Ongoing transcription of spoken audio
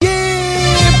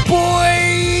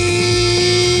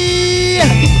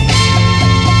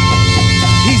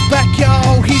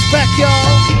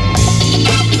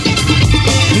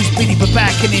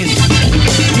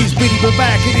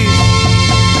Babac in his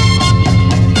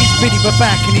Billy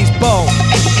Babac in his bowl.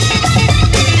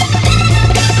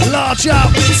 Large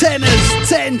up tenors,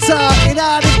 tenor in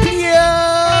out of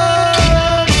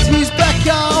He's back,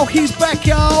 y'all. He's back,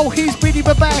 y'all. He's Billy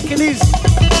Babac in his.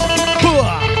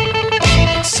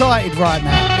 Excited right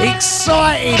now.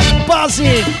 Excited,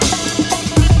 buzzing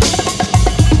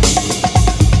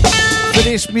for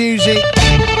this music,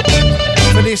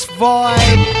 for this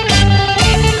vibe.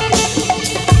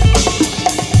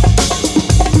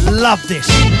 Love this.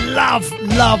 Love,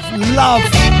 love, love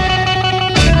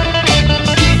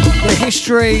the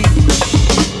history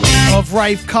of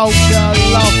rave culture.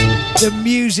 Love the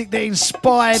music that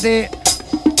inspired it.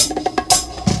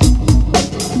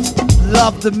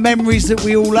 Love the memories that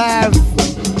we all have.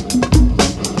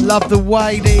 Love the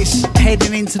way that it's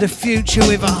heading into the future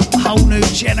with a whole new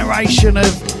generation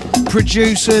of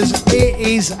producers. It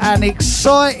is an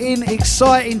exciting,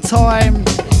 exciting time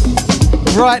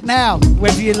right now.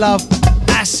 Whether you love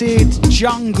acid,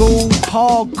 jungle,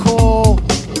 hardcore,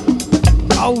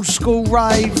 old school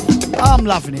rave, I'm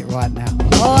loving it right now.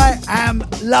 I am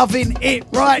loving it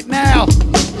right now.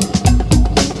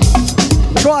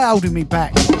 Try holding me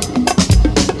back.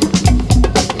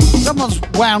 Someone's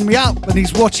wound me up and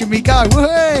he's watching me go.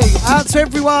 Hey! Out to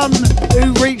everyone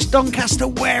who reached Doncaster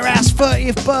Warehouse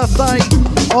 30th birthday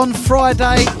on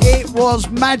Friday. It was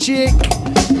magic.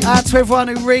 Out to everyone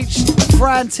who reached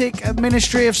Frantic at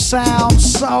Ministry of Sound,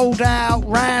 Sold Out,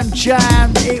 Ram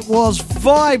Jam. It was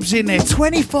vibes in there.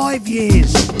 25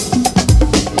 years.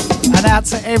 And out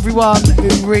to everyone who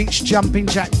reached Jumping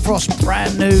Jack Frost,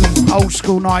 brand new old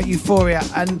school night Euphoria.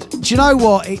 And do you know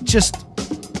what? It just,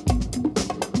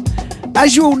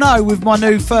 as you all know, with my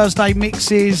new Thursday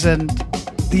mixes and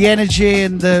the energy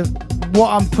and the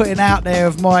what I'm putting out there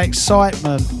of my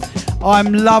excitement,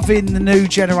 I'm loving the new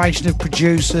generation of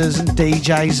producers and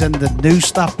DJs and the new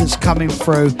stuff that's coming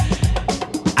through.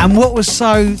 And what was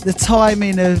the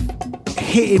timing of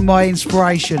hitting my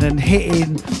inspiration and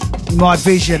hitting my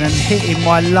vision and hitting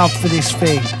my love for this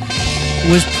thing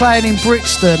was playing in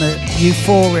Brixton at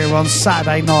Euphoria on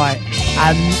Saturday night,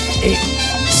 and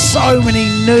so many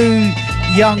new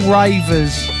young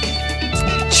ravers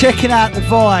checking out the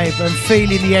vibe and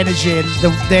feeling the energy and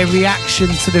their reaction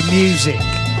to the music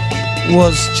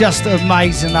was just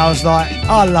amazing. I was like,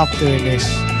 I love doing this.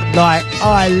 Like,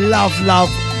 I love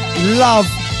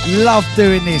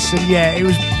doing this. And yeah,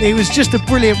 it was just a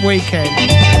brilliant weekend.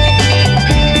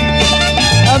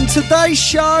 Today's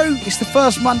show, it's the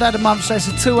first Monday of the month, so it's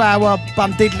a 2-hour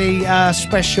Bundiddly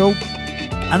special.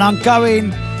 And I'm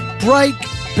going break,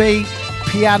 beat,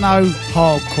 piano,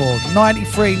 hardcore.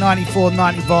 93, 94,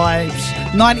 90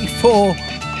 vibes. 94,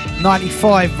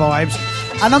 95 vibes.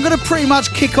 And I'm going to pretty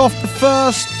much kick off the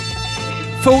first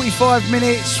 45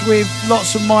 minutes with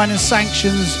lots of Minor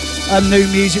Sanctions and new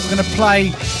music. We're going to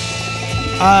play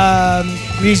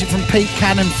music from Pete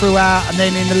Cannon throughout, and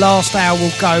then in the last hour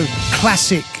we'll go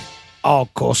classic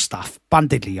hardcore stuff.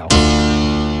 Bundiddly, y'all.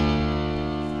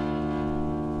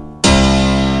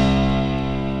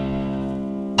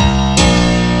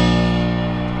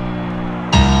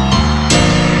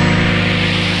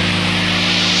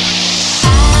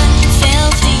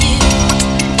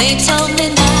 They told me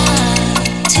not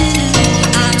to.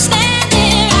 I'm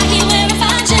standing right here where I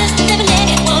found you. Never let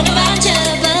it want around you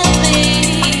but me.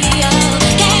 Oh,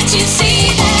 can't you see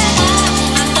that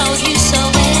I know you so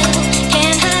well?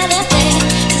 Can't hide a thing,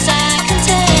 'cause I can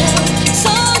tell.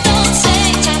 So don't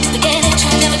say try to forget it.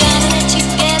 Try never gonna let you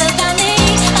forget about me.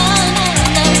 Oh no,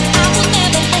 no, I will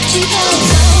never let you go.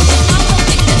 No, I won't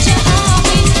think that you're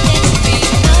always there to be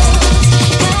loved.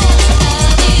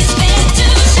 Love is meant to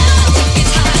show.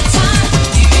 It's hard.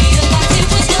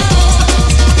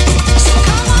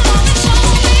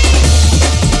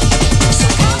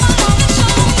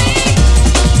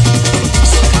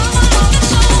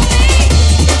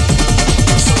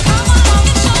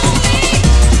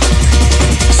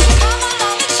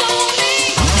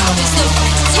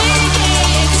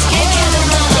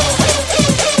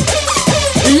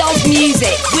 Love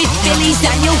music with Billy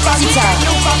Daniel Bunter.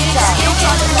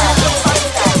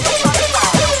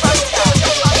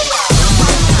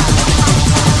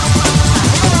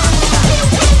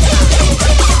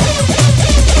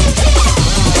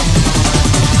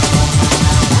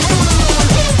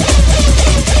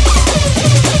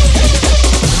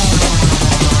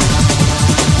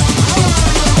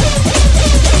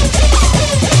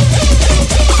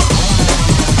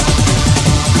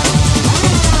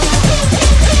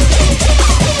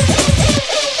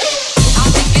 I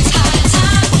think it's high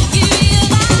time you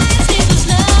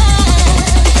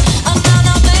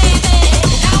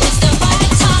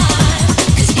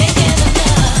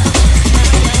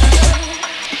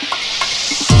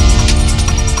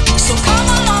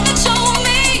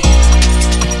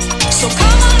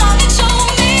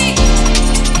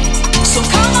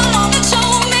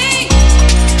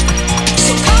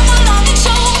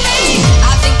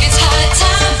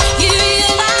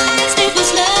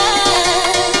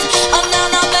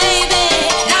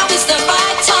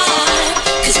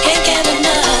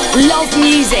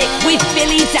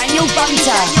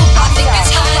I think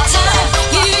it's high time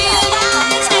you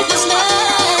realize it was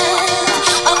love.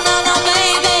 Oh no, no,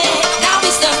 baby, now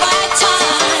is the right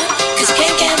time, 'cause I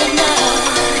can't get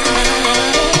enough.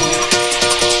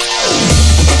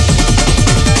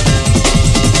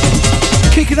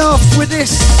 Kicking off with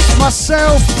this,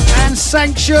 myself and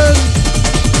Sanction.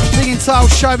 Thing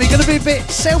entitled Show Me. Gonna be a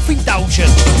bit self-indulgent.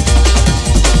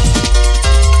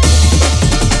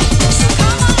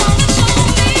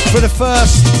 For the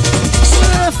first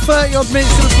 30 odd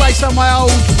minutes, gonna play some of my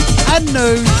old and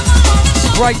new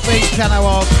breakbeat piano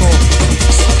hardcore.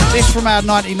 This from our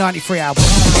 1993 album.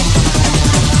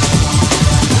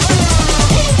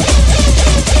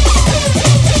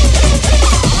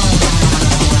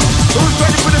 Who's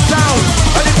ready for the sound?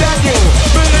 And it's Daniel,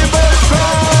 Billy Burton.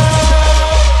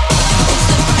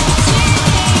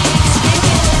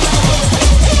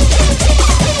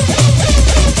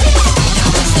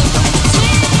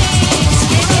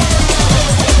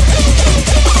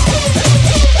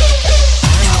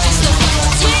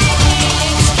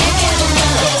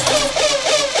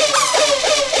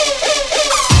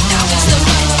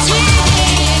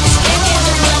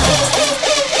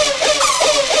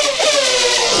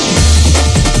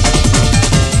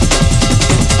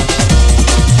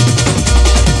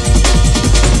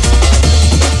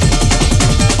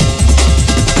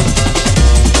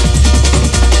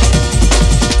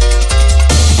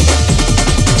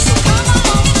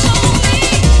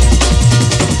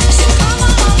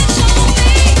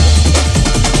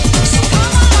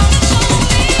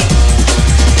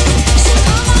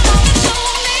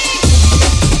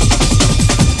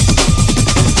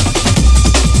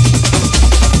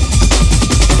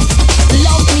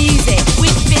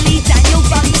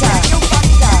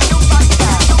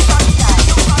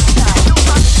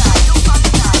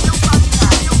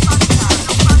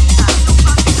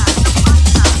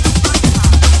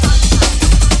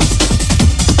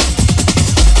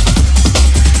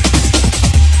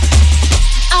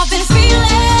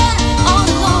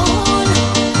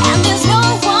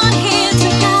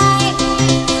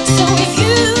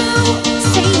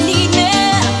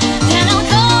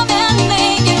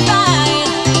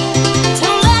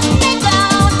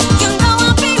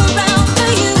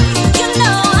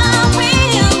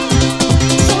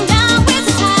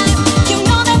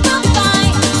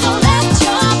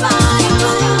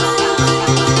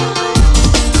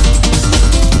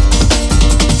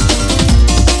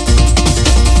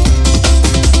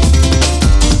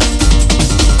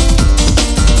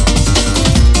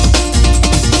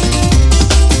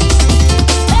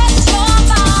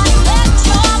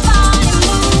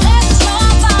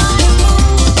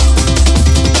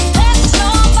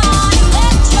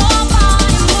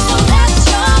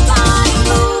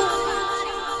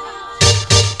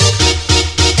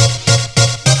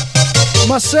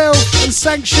 Myself and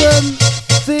Sanction,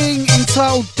 thing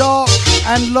entitled Dark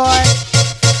and Light.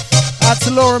 Out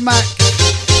to Laura Mack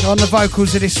on the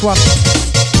vocals of this one.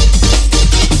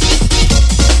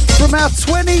 From our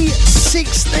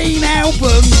 2016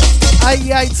 album,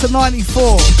 88 to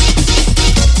 94.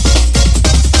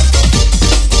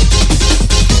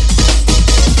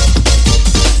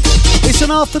 It's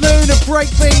an afternoon of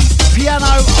breakbeat,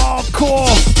 piano,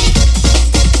 hardcore.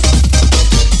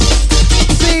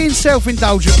 Being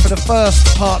self-indulgent for the first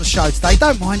part of the show today.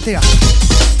 Don't mind, do you?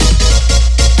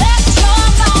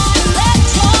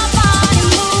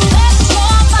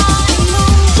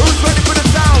 Who's ready for the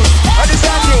sound? And it's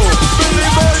Daniel, Billy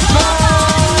Burton.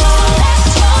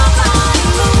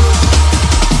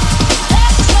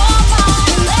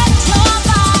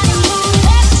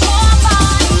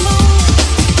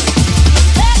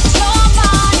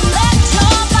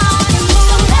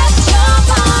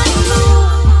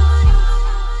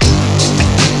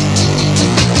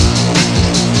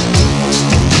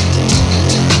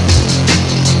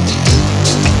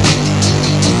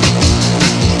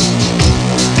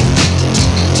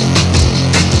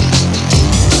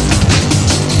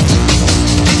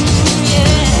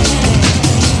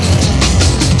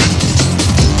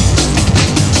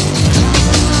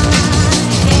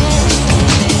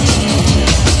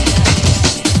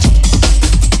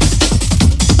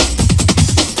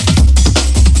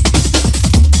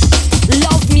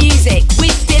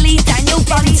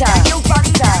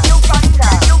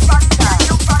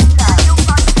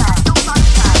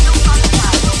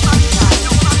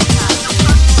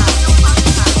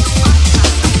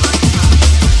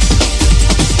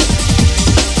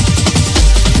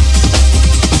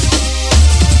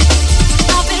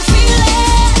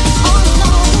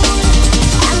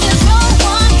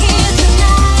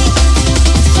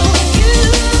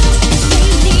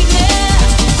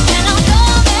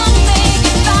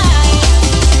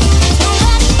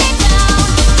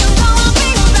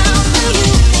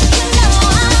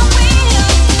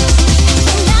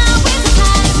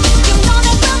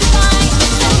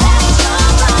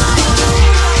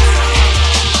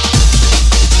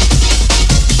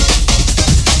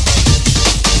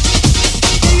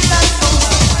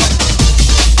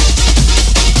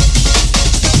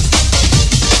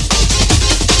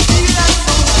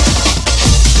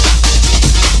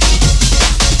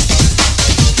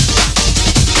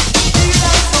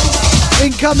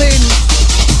 incoming.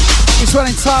 This one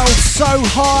entitled So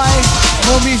High.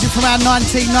 More music from our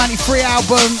 1993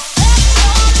 album,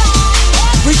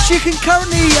 which you can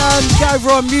currently get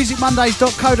over on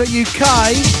musicmondays.co.uk.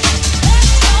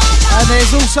 And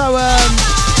there's also a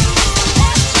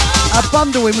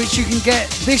bundle in which you can get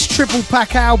this triple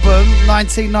pack album,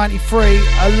 1993,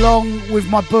 along with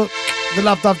my book, The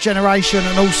Love Dove Generation,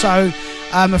 and also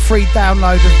a free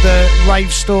download of the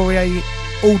Rave Story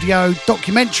audio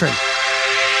documentary.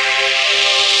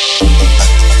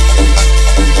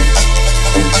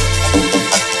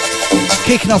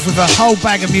 Kicking off with a whole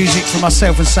bag of music from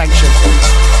myself and Sanction.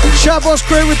 Showboss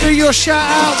crew will do your shout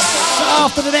outs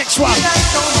after the next one.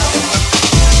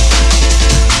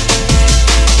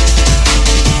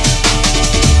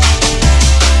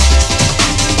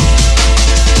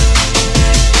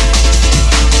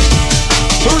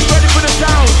 Who's ready for the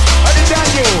sound? I did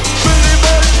Daniel. Billy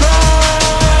Butler.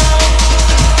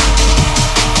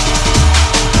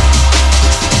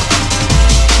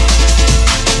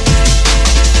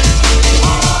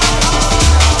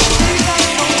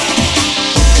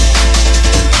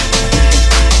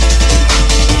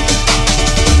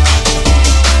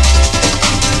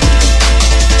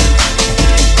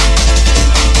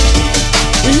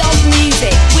 Love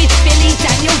music with Billy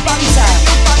Daniel Bunter.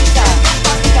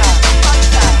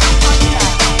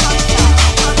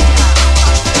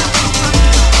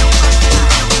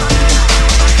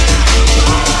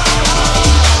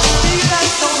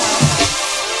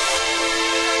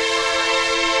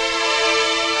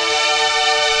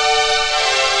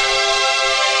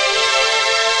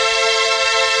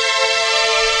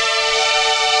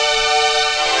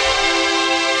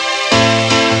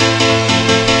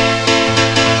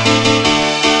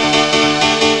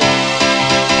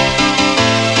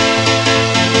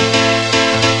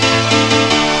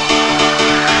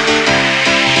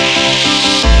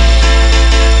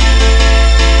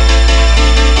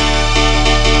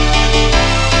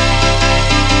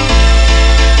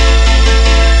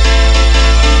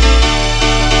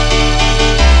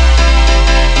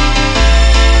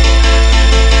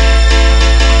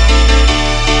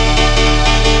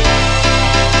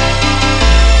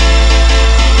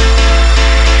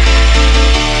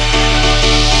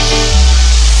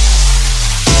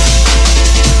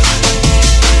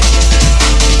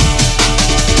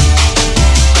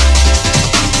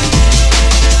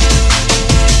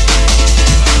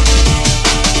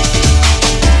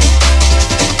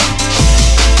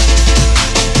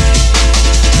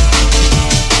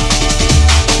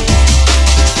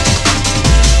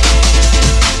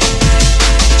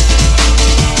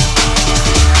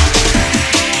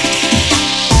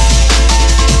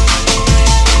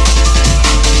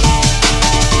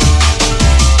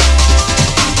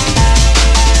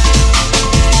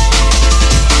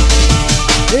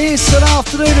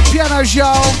 Pianos,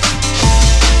 y'all.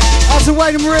 Out to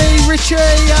Wayne and Marie, Richie,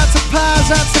 out to Paz,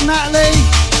 out to Natalie,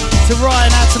 to Ryan,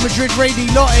 out to Madrid,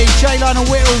 Reedy, Lottie, J-Line and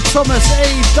Whittle, Thomas,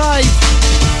 Eve, Dave,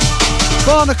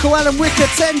 Barnacle, Alan Wicker,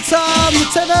 10 Tom, the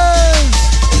tenors.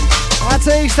 Out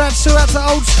to East, out to Sue, out to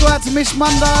Old School, out to Miss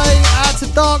Monday, out to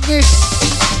Darkness.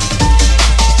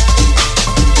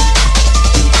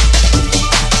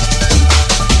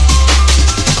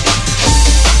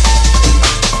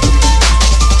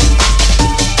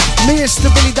 Me is the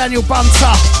Billy Daniel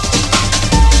Bunter,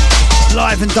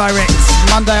 live and direct,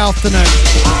 Monday afternoon.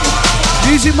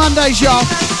 Music Mondays, y'all.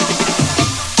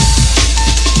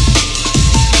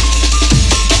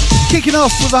 Kicking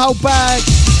off with a whole bag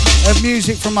of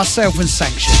music from myself and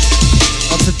Sanction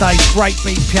on today's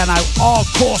Breakbeat Piano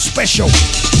Hardcore Special.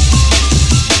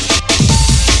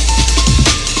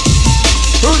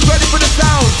 Who's ready for the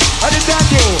sound? I did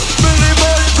Daniel. Billy Butler.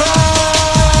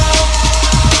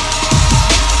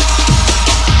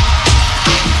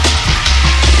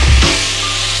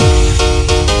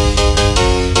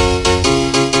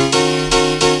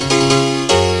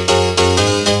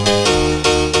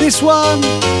 This one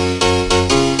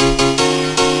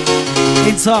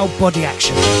entitled Body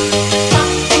Action.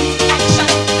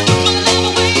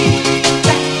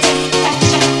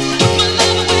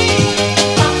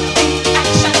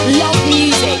 Love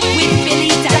music with Billy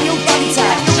Daniel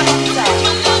Bunter.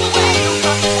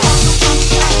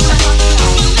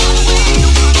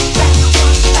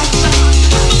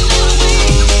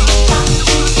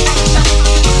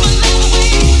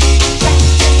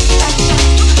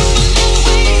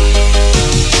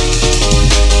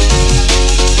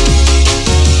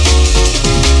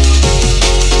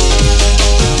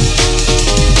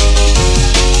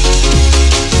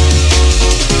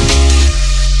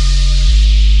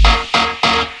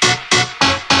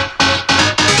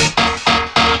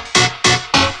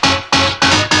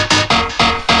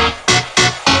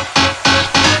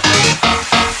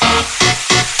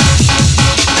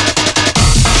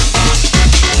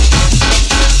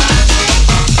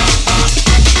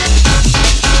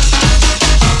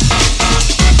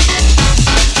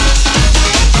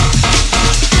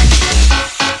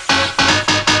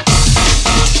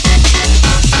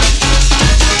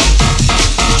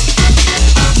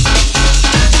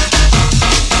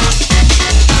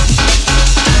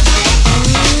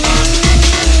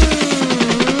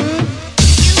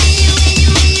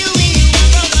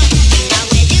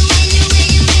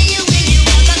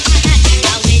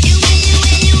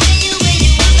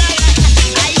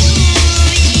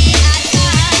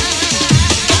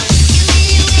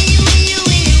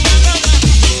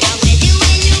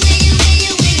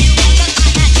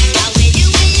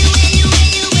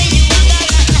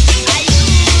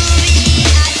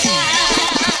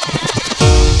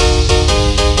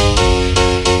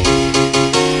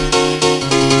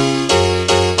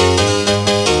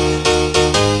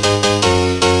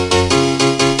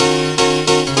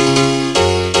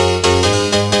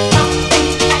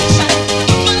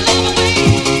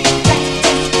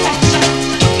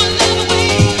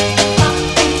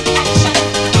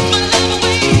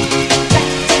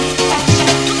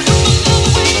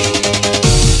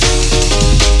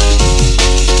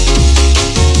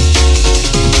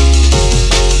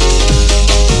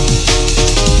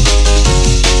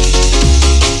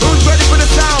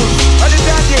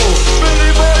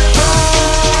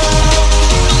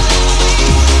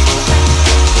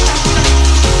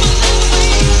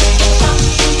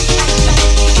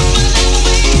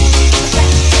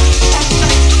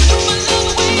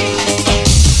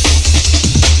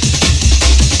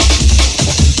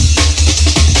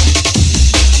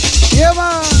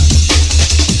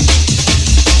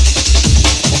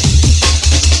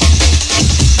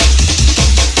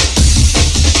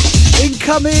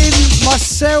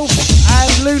 myself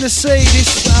and Luna C,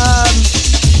 this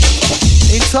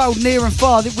entitled Near and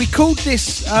Far. We called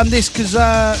this because,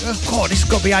 God, this has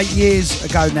got to be 8 years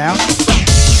ago now.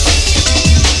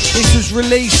 This was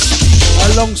released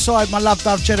alongside my Love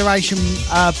Dove Generation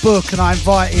book, and I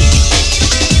invited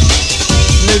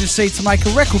Luna C to make a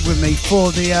record with me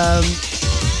for the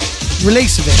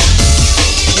release of it.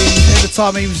 At the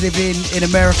time he was living in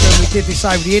America, and we did this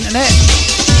over the internet,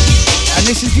 and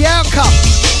this is the outcome.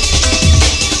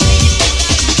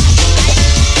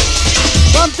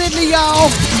 Run diddly, y'all.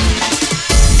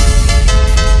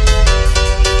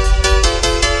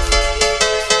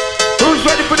 Who's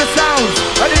ready for the sounds?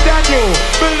 And it's Daniel,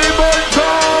 Billy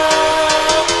Bolton.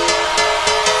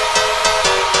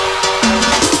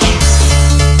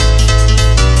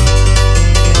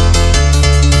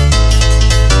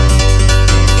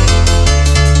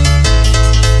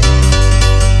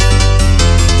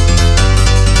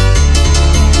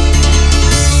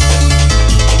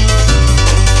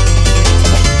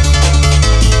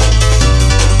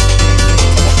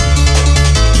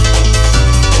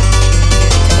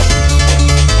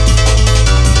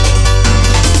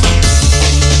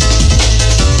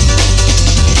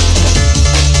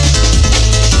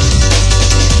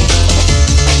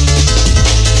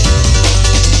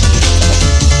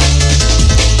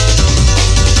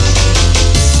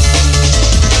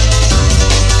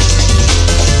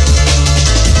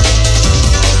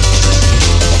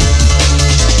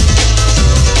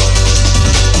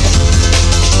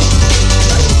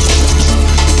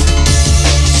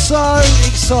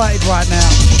 Excited right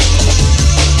now.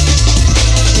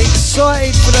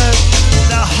 Excited for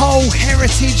the whole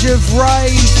heritage of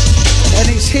rave and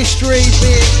its history,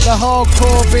 be it the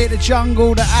hardcore, be it the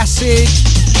jungle, the acid,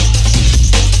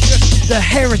 the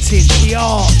heritage, the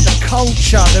art, the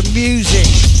culture, the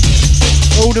music,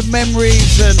 all the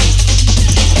memories and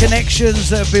connections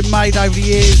that have been made over the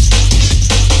years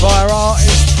via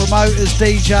artists, promoters,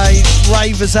 DJs,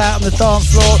 ravers out on the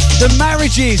dance floor, the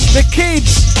marriages, the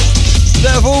kids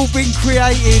that have all been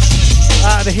created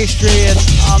out of the history, and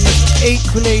I'm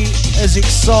equally as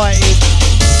excited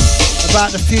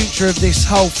about the future of this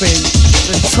whole thing.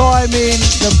 The timing,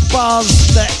 the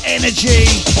buzz, the energy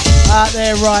out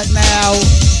there right now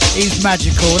is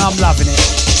magical, and I'm loving it.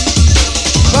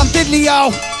 Run diddly, yo!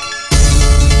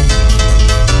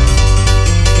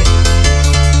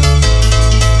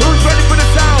 Who's ready for the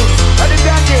sound? And it's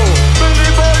Daniel, Billy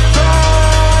Bolton.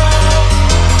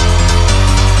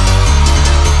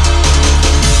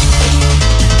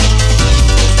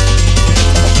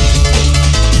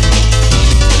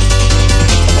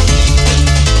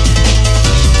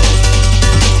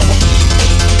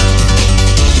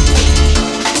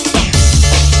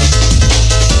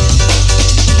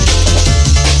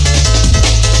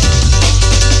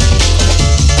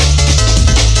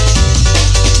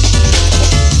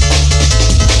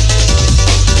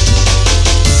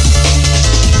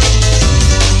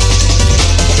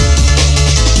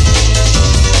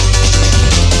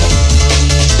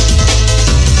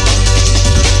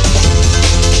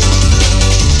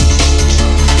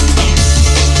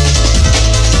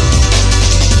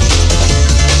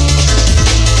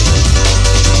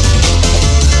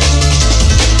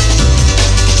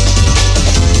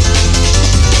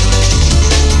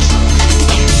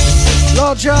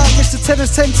 Mr.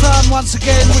 Tennis 10 Ton once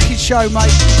again, wicked show,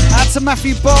 mate. Out to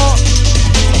Matthew Bart,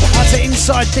 out to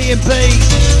Inside D&B,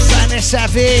 saying let's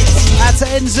have it. Out to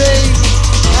NZ,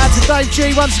 out to Dave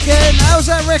G once again. How's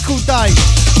that record, Dave?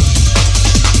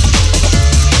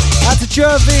 Out to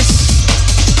Jervis.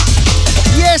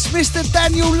 Yes, Mr.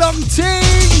 Daniel Longting.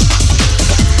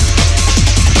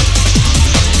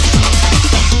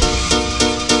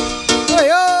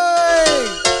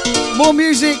 More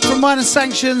music from Minor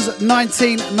Sanctions'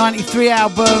 1993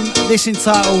 album, this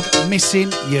entitled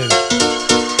Missing You.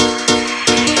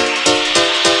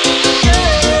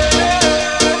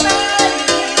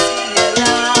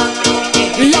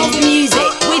 Love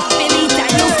music with Billy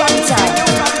Daniel Bunter.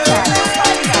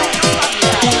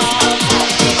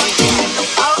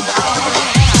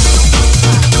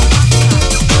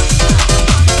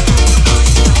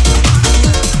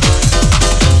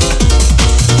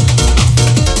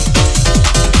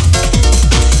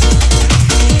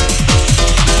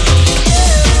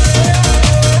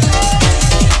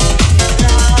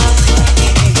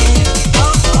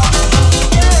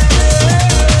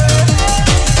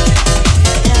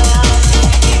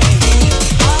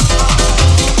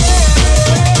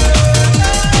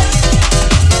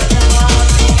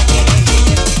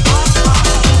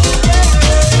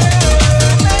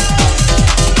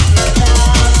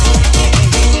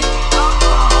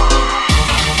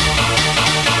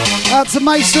 Out to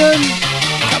Mason,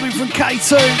 coming from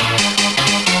K2.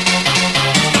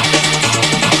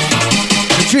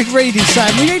 The Drink Reed is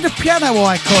saying, we need a piano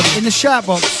icon in the shout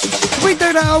box. Can we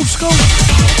do that old school?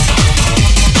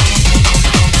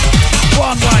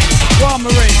 One Ray, one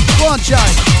Marie, one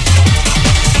Jay,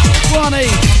 one E.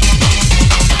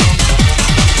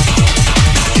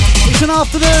 It's an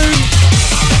afternoon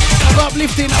of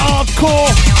uplifting hardcore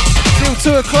till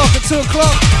 2 o'clock. At 2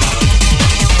 o'clock,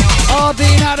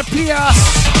 Ardeen out of Pias,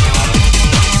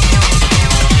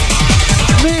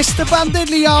 Mr.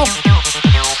 Bandilio.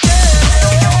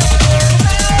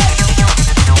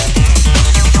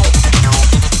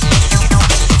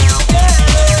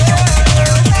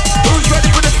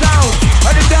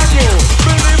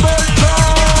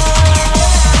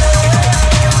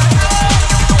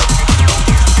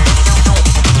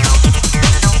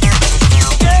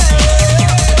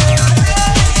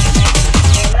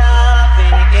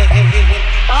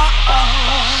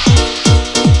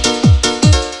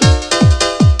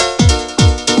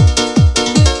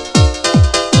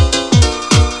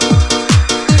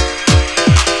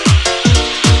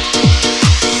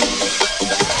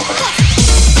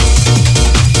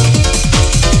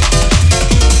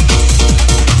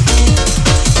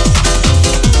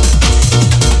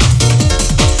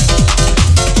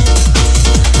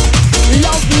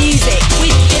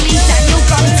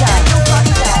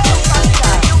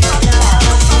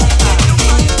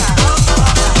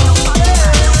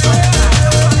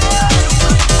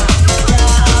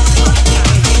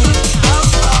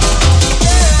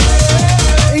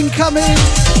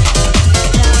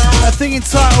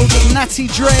 Entitled Natty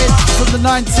Dread from the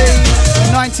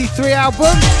 1993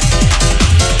 album.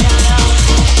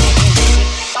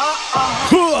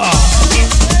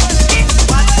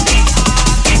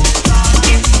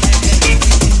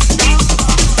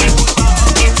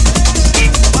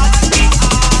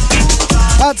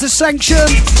 Out to Sanction.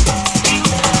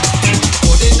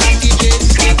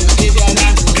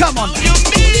 Come on.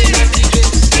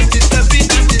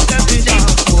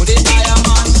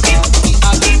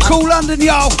 Cool London,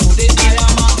 y'all.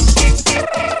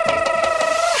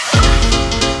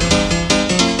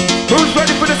 Who's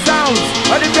ready for the sounds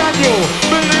of the Daniel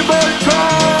Billy Burton?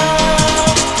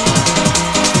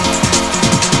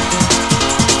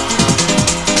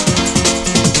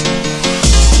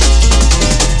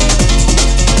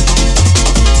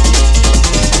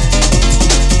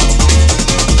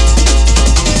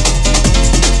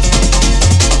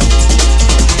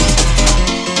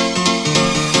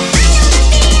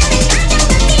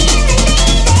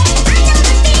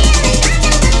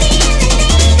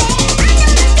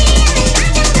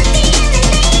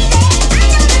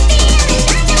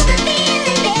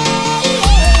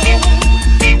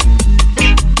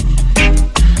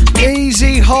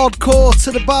 Hardcore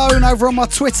to the bone over on my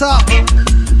Twitter.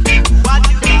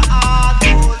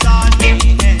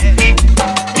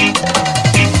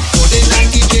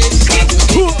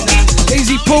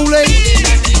 Easy Paulie.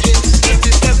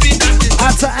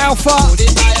 Out to Alpha.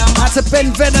 Out to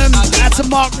Ben Venom. Out to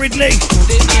Mark Ridley.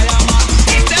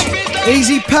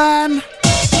 Easy Pan.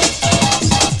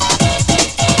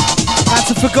 Out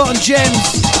to Forgotten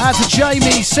Gems. Out to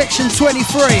Jamie, Section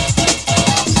 23.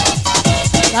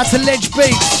 Out to Ledge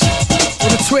Beats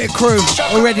with the Twitter crew.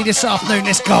 We're ready this afternoon.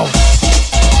 Let's go.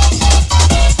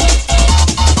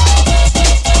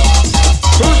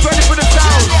 Who's ready for the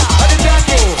sound of the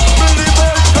Daniel Billy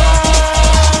Burton?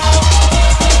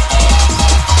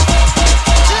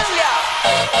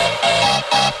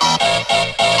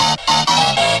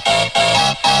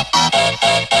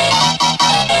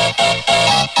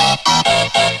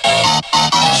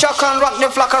 Shock and rock the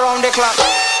flock around the clock.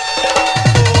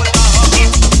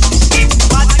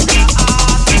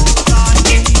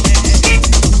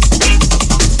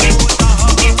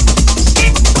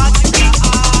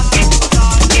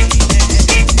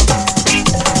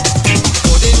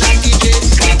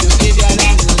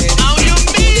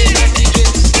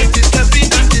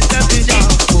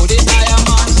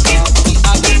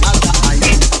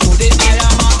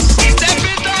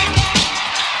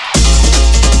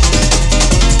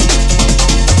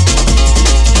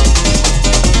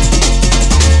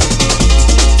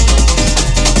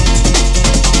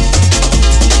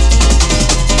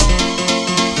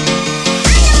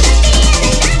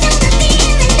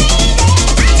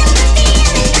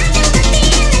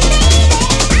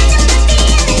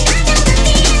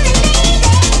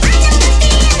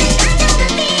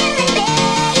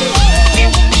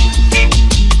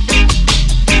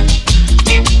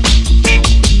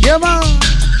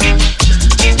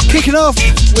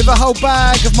 With a whole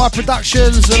bag of my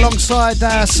productions alongside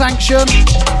Sanction.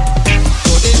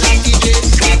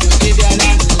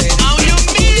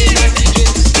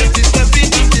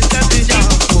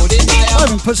 I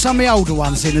even put some of the older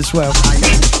ones in as well.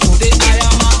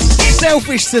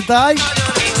 Selfish today.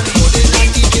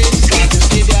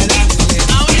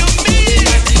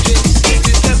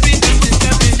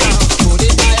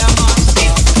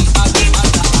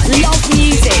 Love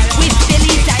music with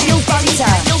Billy Daniel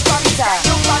Bunter.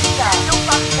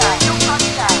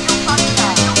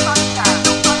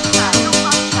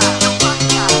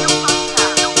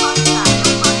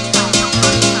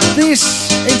 This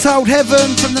entitled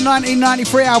Heaven from the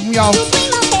 1993 album, y'all.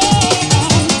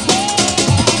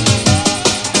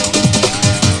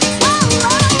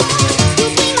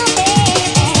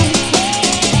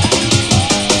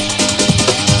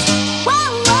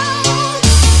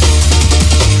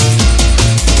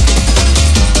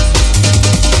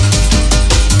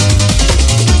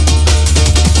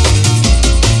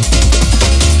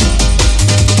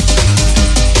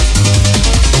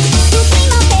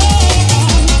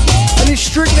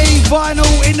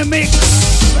 Vinyl in the mix,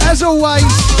 as always.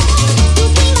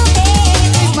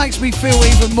 It makes me feel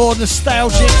even more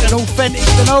nostalgic and authentic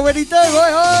than I already do. Oi,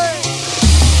 oi.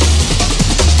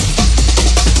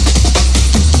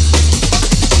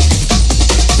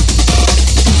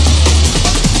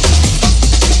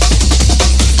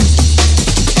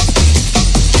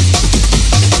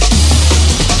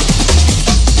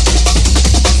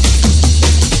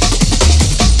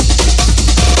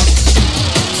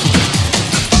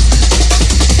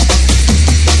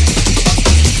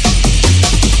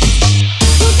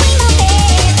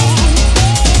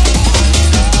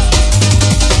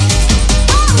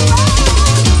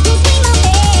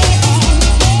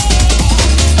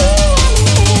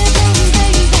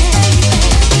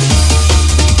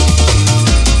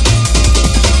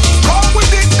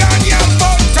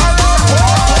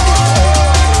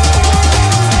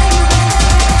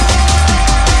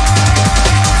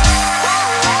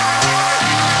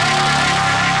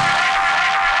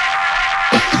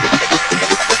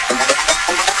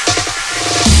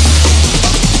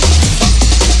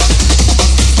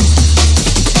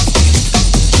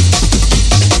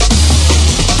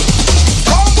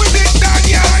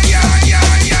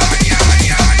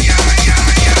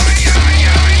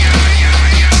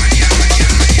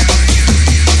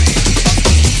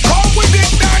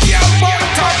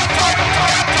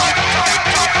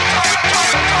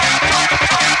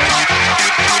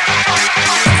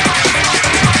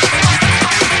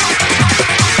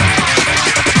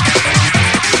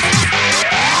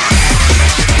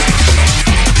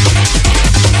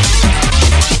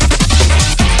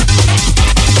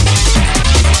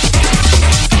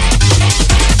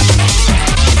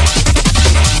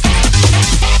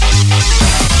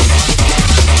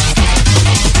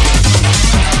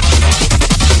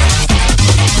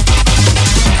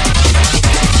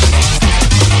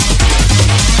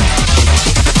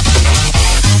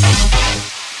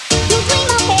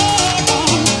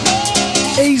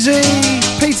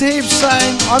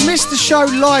 I missed the show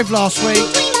live last week,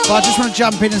 but I just want to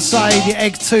jump in and say the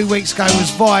Egg 2 weeks ago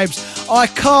was vibes. I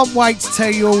can't wait to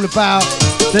tell you all about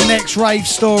the next Rave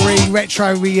Story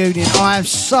Retro Reunion. I am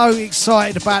so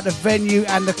excited about the venue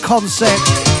and the concept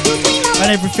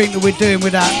and everything that we're doing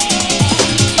with that.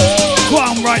 Go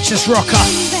on, Righteous Rocker.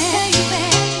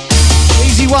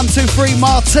 Easy 1, 2, 3,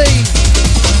 Martine.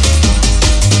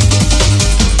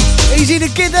 Easy the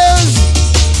Gidders.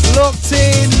 Locked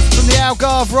in from the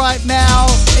Algarve right now.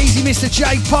 Easy Mr.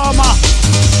 J Palmer.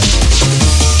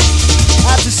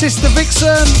 Out to Sister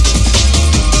Vixen.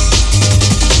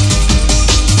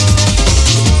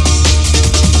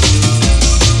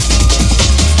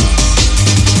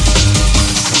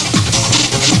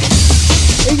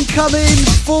 Incoming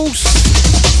Force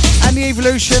and the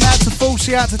Evolution. Out to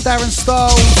Falsey, out to Darren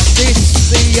Styles.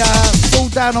 This, the Fall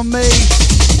Down on Me,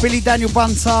 Billy Daniel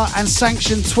Bunter and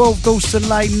Sanction 12 Dalston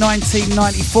Lane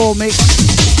 1994 mix.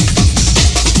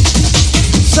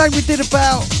 So we did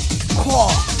about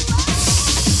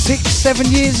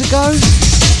 6-7 years ago.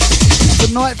 The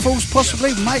Nightfalls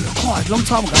possibly, mate, quite a long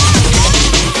time ago.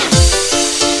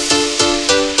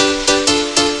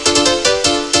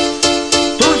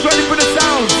 Who's ready for the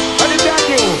sound? And it's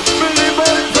Daniel, Billy Bunter.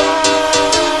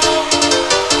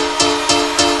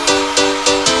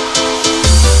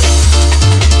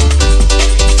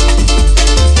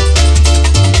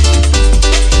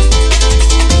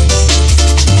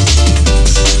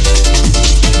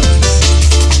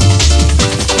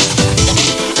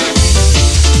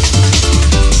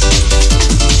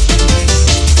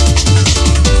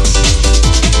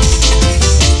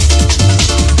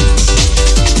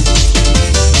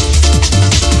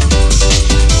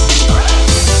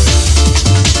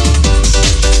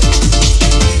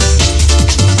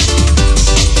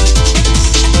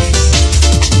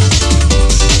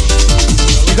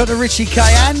 Richie K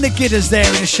and the Gidders there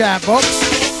in the shout box.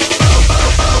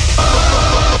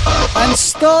 And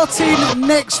starting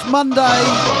next Monday,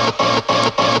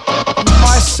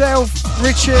 myself,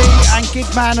 Richie and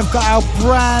Gidman have got our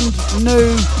brand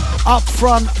new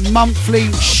Upfront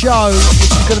monthly show, which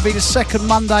is going to be the second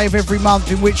Monday of every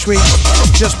month, in which we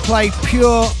just play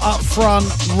pure Upfront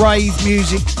rave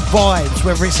music vibes,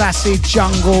 whether it's acid,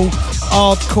 jungle,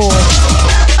 hardcore.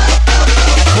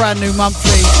 Brand new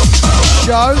monthly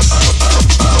show,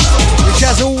 which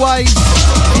as always,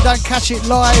 if you don't catch it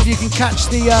live, you can catch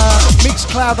the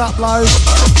Mixcloud upload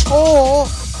or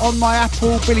on my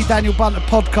Apple Billy Daniel Bunter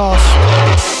podcast.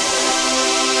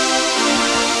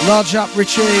 Large up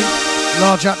Richie,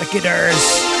 large up the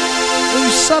Gidders,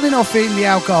 who's sunning off in the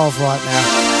Algarve right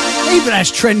now. Even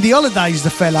has trendy holidays,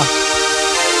 the fella.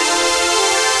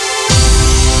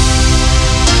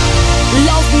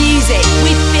 Love music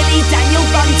with Billy Daniel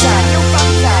Bunter.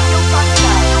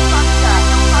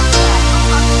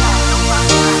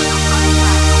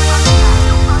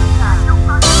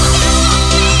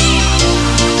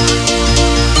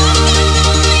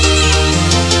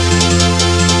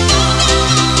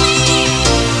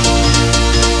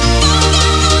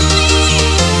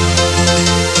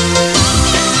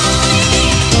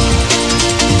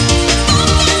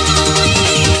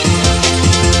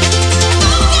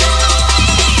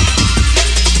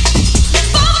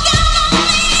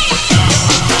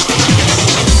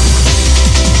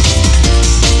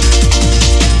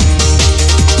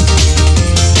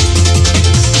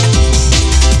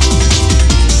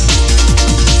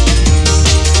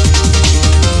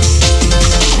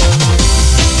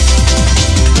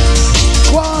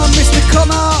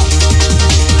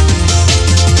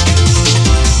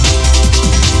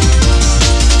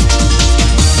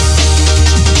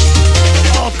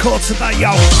 Today,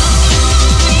 yo.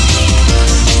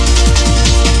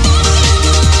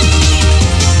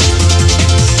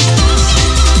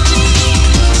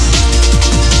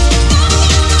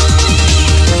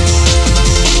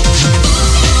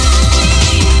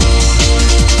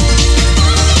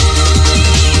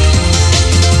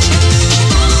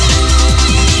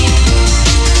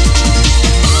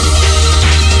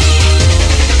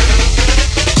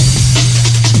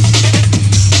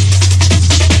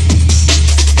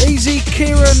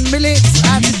 Millet,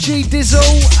 out to G Dizzle,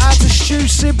 out to Stu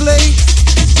Sibley,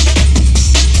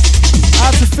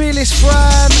 out to Fearless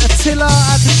Fran, Attila,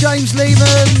 out to James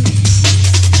Lehman,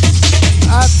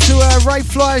 out to Ray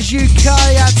Flyers UK,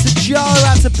 out to Joe,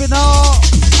 out to Binar,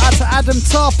 out to Adam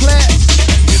Tarplet,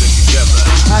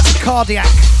 out to Cardiac.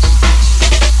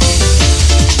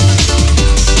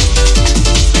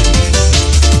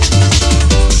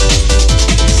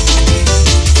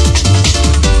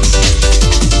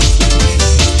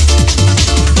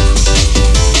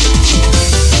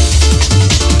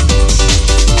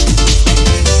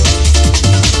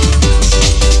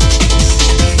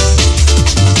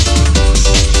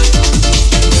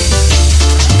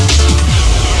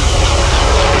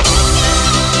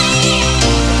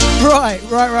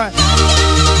 Right.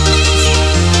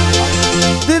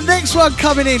 The next one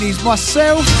coming in is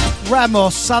myself,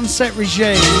 Ramos, Sunset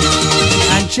Regime,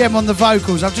 and Jem on the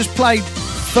vocals. I've just played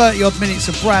 30 odd minutes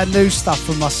of brand new stuff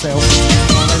from myself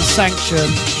and Sanction.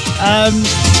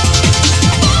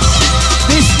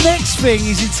 This next thing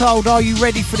is entitled Are You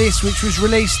Ready For This, which was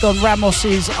released on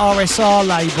Ramos's RSR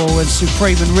label and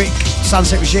Supreme and Rick,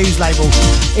 Sunset Regime's label,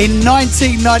 in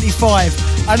 1995.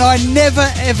 And I never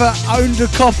ever owned a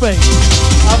copy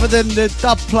other than the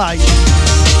dub plate.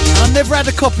 I never had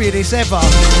a copy of this ever.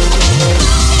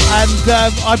 And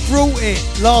I brought it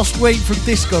last week from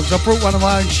Discogs. I brought one of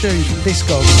my own tunes from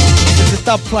Discogs because the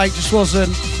dub plate just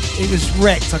wasn't, it was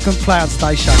wrecked. I couldn't play it on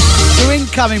today's show. So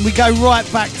incoming, we go right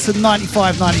back to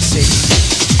 95, 96.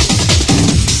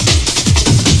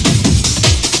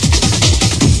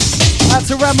 Out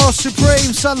to Ramos,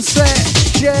 Supreme, Sunset,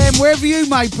 Jem, wherever you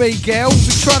may be, girl.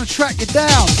 We're trying to track you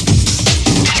down.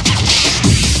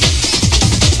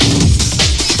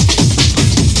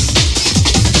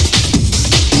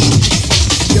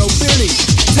 Yo, Billy,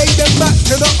 take them back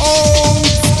to the old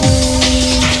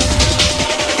school.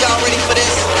 Y'all ready for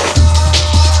this?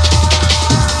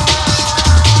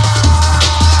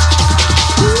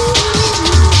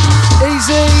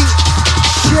 Easy,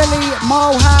 Shelly,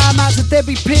 Mulham, out to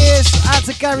Debbie Pierce, out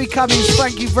to Gary Cummings.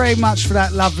 Thank you very much for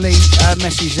that lovely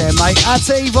message there, mate. Out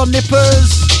to Yvonne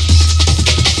Nippers.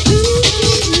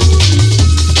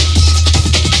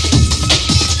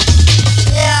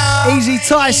 Easy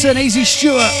Tyson, Easy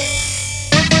Stewart.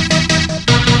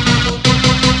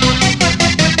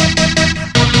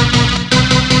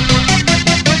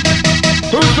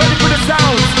 Who's ready for the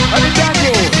sound? And the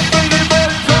Daniel.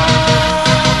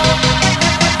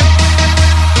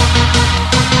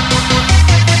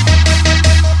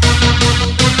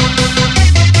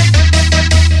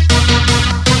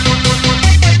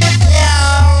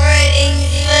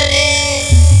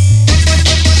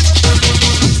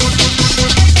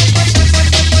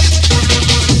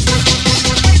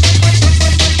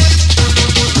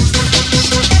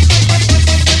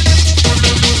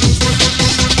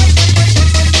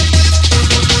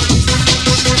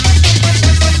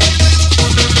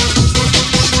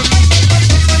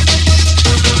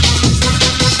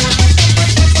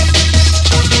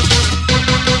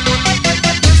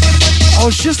 I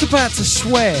was just about to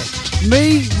swear.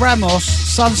 Me, Ramos,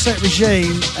 Sunset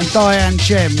Regime and Diane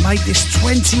Gem made this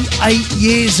 28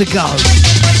 years ago.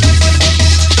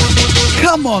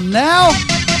 Come on now.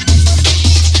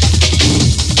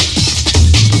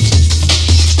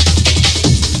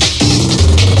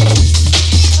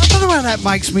 I don't know how that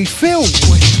makes me feel.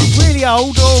 Really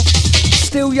old or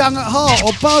still young at heart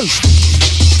or both.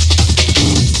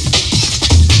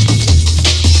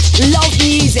 Love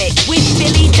music with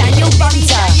Billy Daniel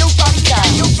Bunter.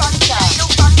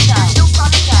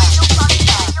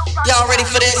 Y'all ready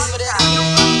for this?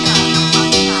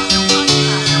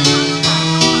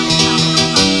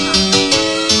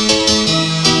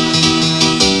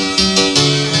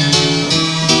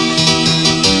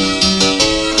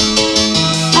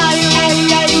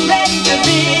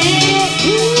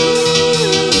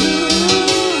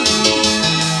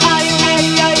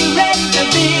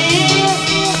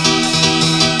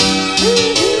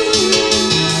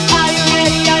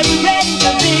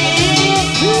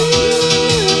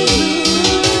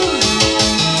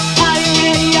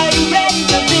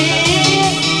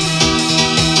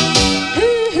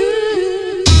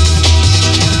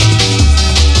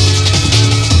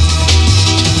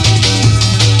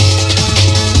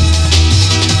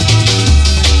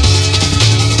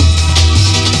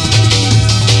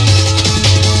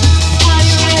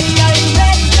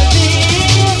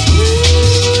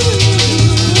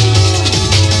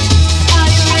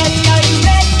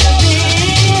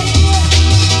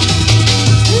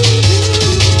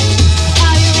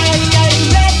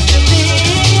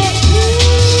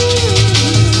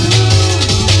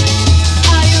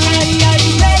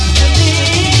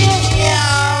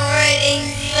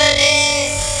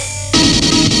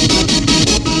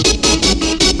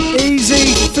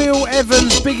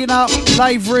 Up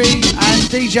Lavery and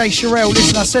DJ Sherelle.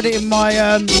 Listen, I said it in my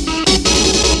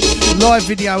live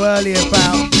video earlier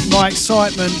about my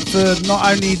excitement for not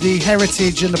only the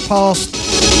heritage and the past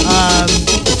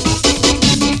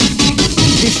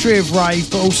history of rave,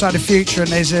 but also the future.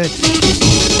 And there's a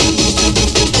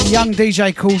young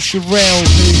DJ called Sherelle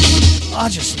who I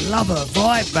just love her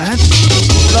vibe, man.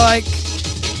 Like,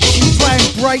 she's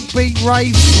playing breakbeat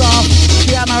rave stuff,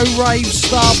 piano rave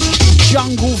stuff,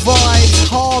 jungle vibes,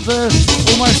 harder,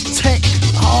 almost tech,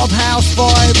 hard house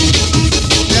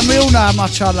vibes. And we all know how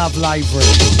much I love Lavery.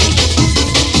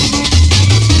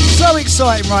 So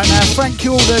exciting right now. Thank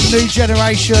you all the new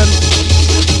generation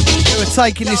who are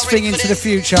taking this thing into the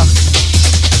future.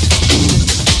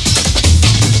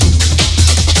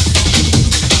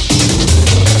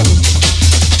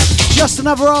 Just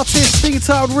Another Artist, thing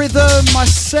entitled Rhythm,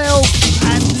 myself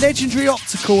and Legendary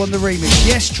Optical on the remix.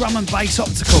 Yes, drum and bass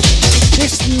Optical.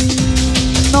 This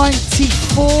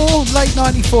 94, late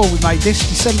 94 we made this,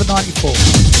 December 94.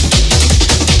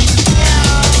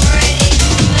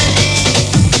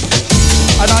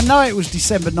 And I know it was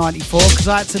December 94 because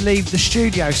I had to leave the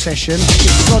studio session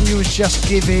because Sonia was just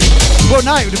giving... Well,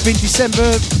 no, it would have been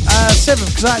December 7th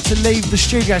because I had to leave the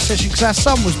studio session because our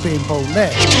son was being born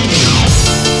there.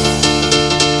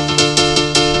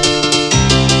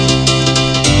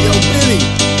 Yo, Billy,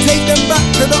 take them back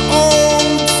to the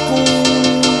old school.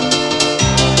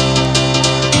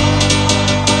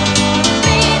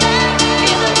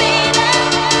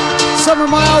 Some of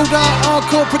my older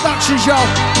hardcore productions, y'all.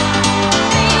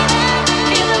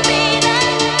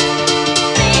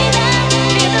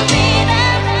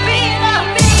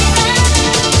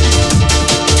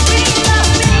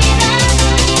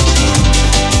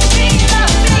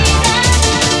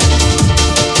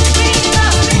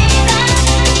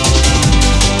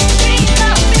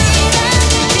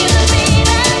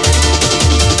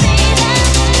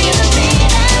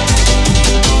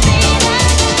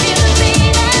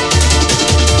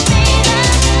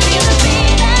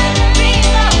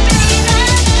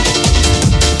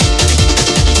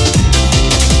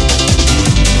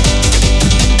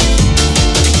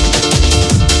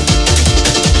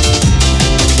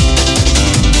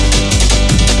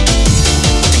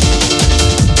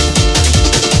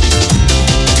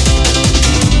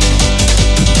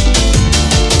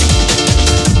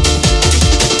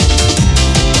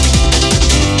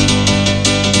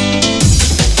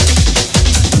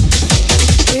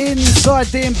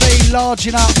 DMB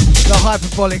larging up the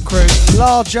Hyperbolic crew.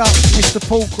 Large up Mr.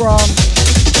 Paul Grant.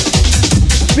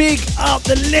 Big up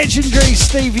the legendary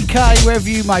Stevie K, wherever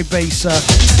you may be, sir.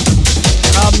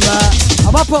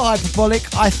 I'm up at Hyperbolic,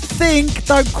 I think,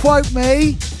 don't quote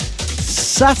me,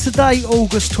 Saturday,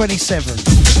 August 27th.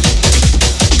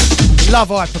 Love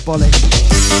Hyperbolic.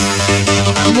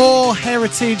 More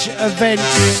heritage events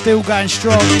still going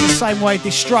strong in the same way.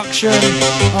 Destruction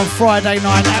on Friday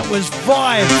night, that was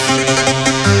Vibe.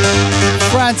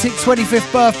 Frantic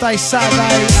 25th birthday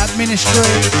Saturday at Ministry.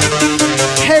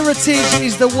 Heritage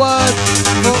is the word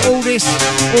for all this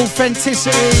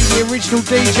authenticity, the original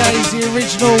DJs, the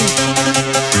original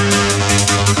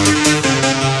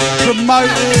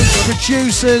promoters,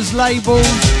 producers, labels.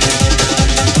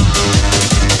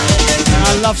 And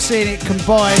I love seeing it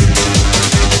combined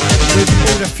with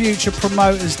all the future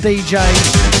promoters,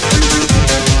 DJs,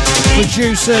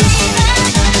 producers.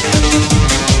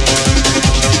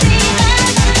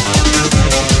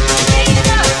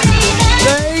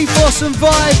 The ethos and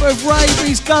vibe of rave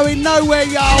is going nowhere,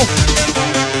 y'all.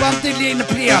 Bum diddly in the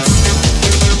place.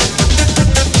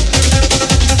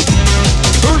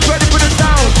 Who's ready for the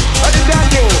sound? I did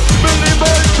that you, Billy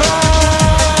Burton.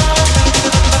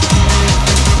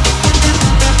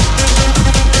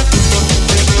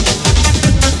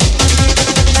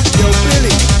 Yo,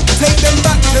 Billy, take them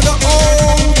back to the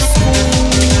old school.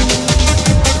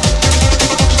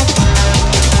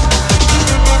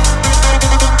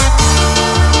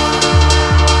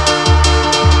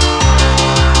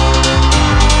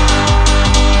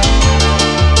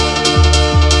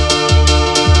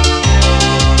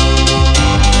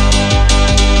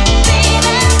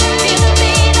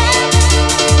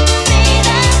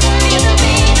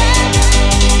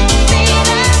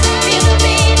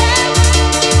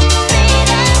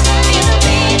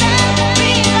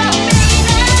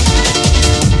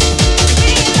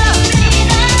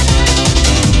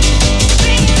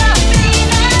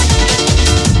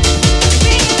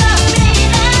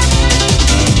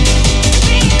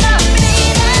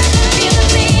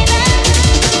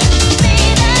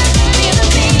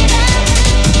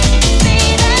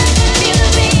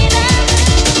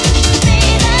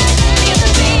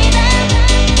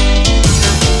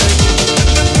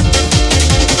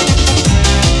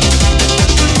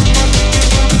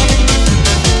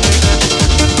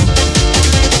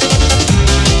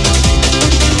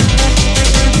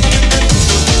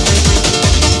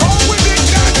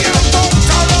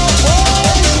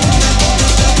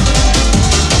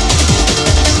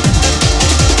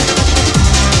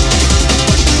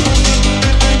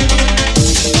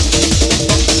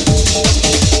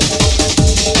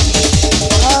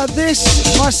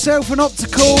 Myself and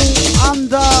Optical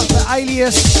under the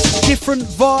alias Different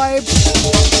Vibe.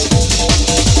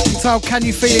 Entitled Can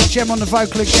You Feel It? Gem on the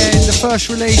vocal again. The first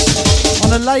release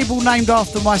on a label named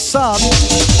after my son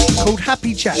called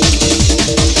Happy Jack.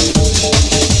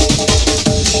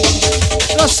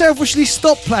 I selfishly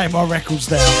stopped playing my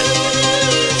records now.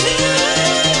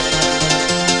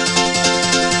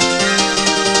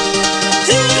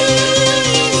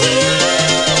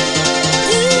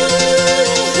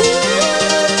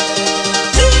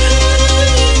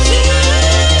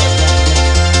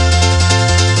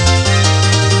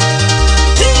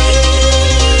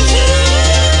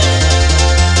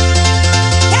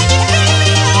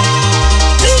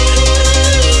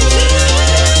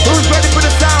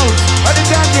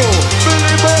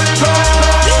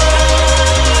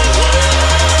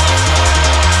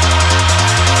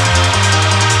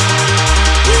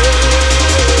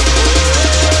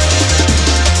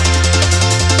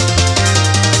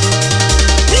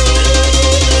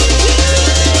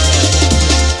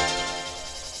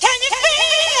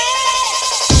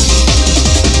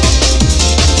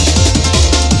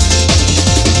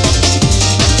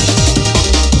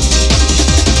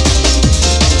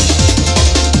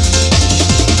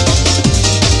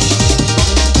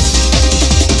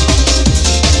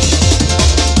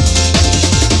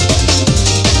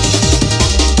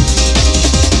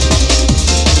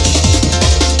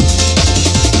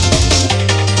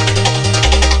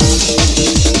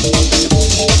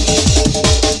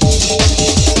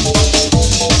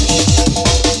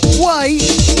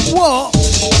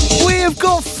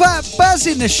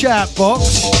 In the shout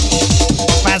box.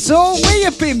 Basil, where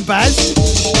you been, Baz?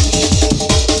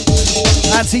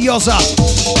 Out to Yozza.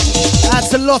 Out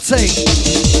to Lottie.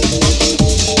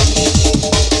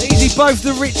 Easy both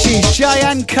the Richies, J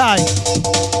and K.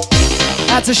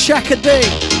 Out to Shaka D.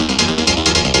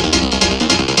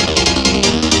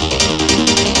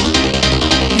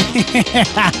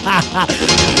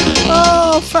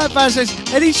 Oh, Fat Baz says,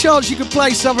 any chance you could play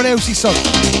someone else's song?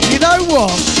 You know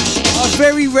what? I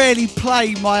very rarely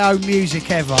play my own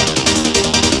music ever. And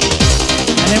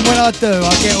then when I do,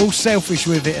 I get all selfish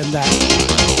with it and that.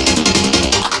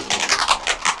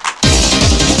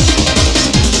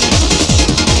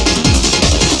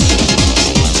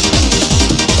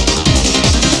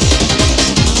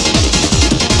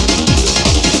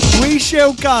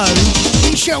 shall go.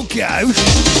 We shall go.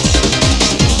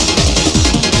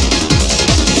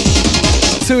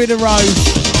 2 in a row.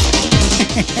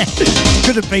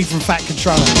 Couldn't be from Fat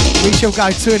Controller. We shall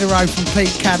go 2 in a row from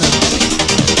Pete Cannon.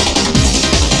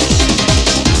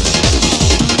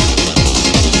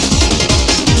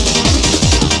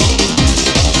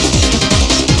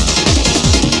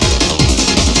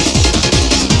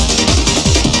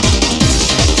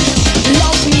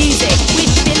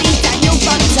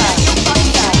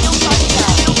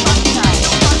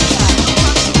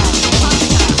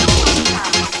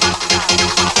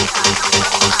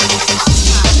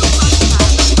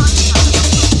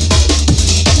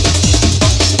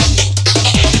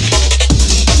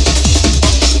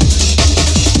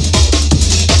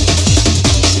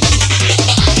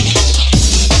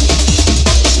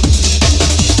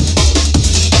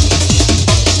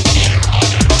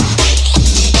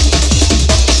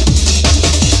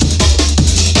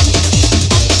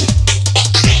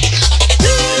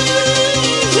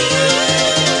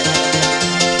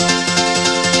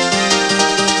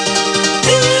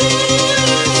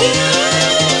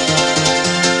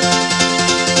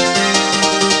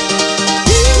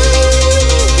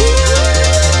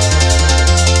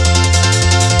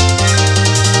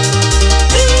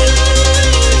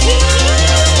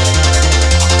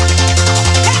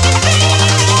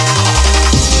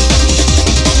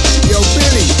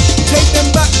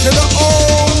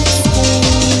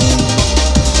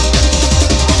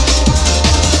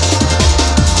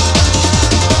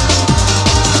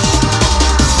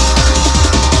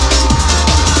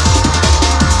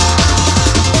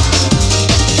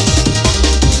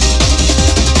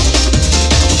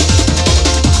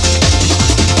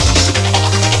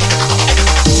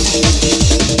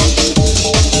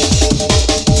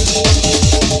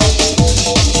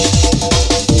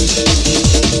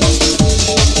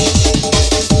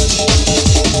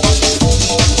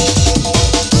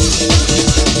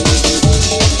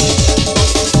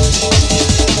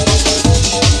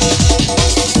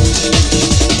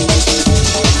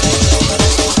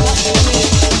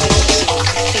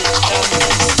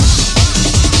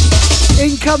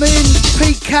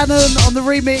 Cannon on the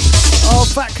remix of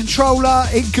Fat Controller,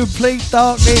 Incomplete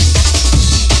Darkness.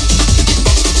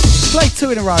 Play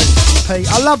 2 in a row, Pete.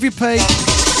 I love you, Pete.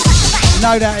 You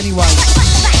know that anyway.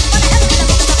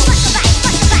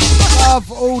 Love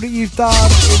all that you've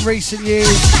done in recent years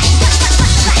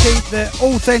to keep the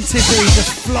authenticity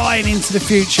just flying into the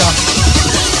future.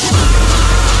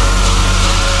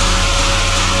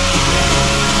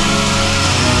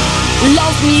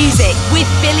 Love music with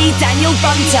Billy Daniel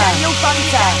Bunter. In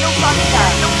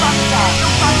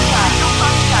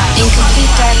complete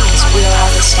darkness, we are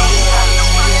all the same.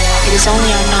 It is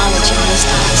only our knowledge and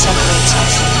wisdom that separates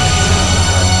us.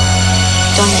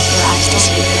 Don't let your eyes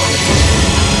deceive you.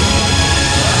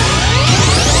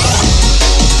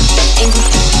 In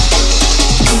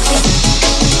complete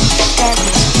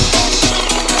darkness,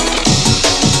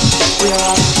 we are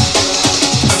all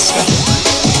the same.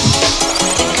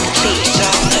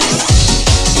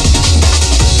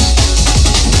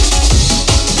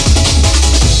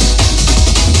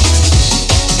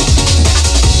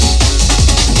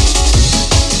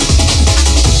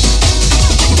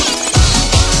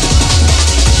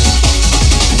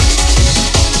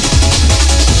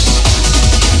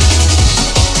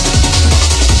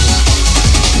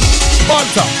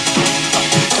 Bunter.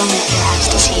 Don't let your eyes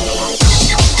deceive you.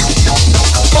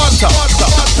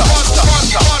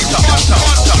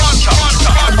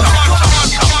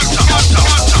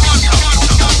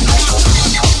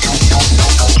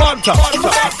 Bunter.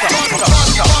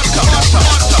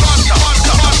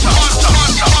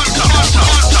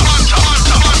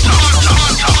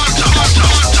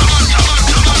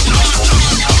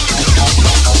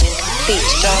 Complete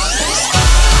darkness.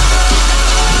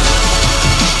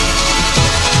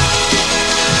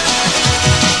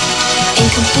 In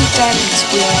complete darkness,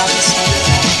 we are all the same.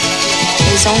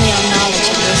 It is only our knowledge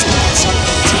and wisdom that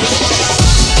separates us.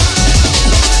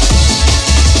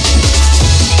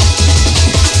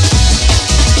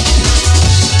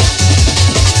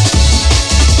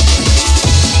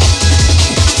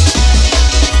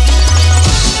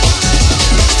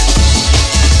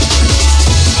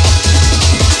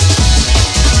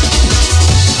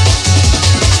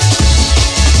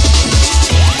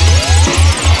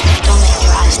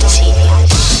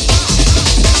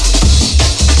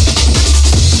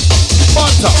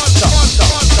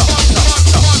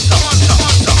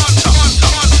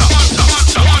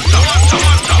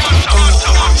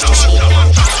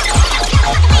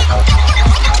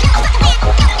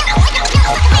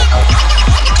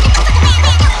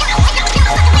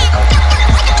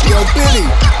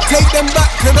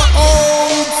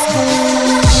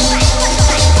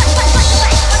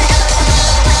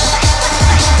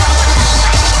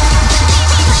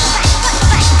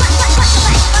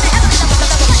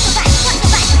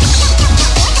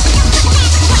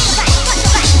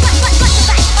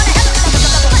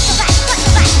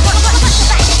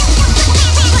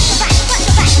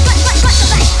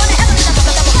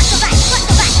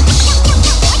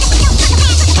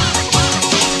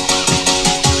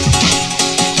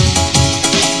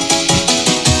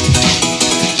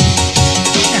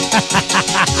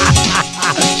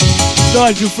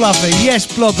 Nigel Fluffy, yes,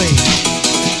 Blobby.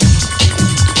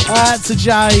 To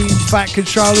Jay, Fat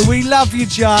Controller. We love you,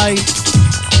 Jay.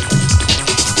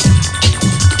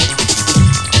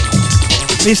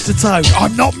 Mr. Toad.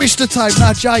 I'm not Mr. Toad.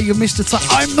 No, Jay, you're Mr. Toad.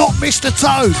 I'm not Mr.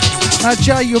 Toad. No,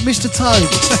 Jay, you're Mr. Toad.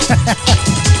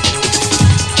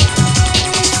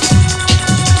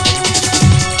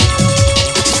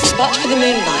 But for the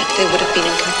moonlight, they would have been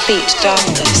in complete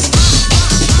darkness.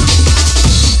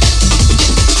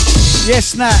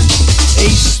 Yes, Nat.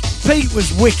 Pete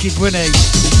was wicked, wasn't he?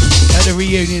 At the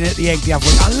reunion at the Egg the other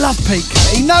week. I love Pete.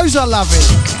 He knows I love him.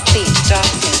 Complete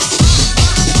darkness.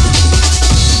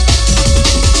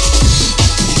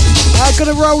 I'm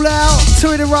going to roll out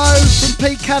 2 in a row from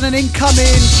Pete Cannon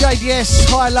incoming. JDS,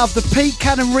 High Love, the Pete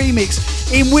Cannon remix,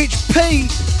 in which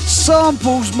Pete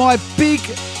samples my big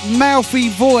mouthy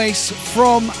voice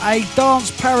from a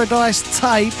Dance Paradise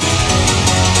tape.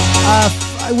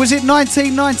 Was it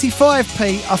 1995,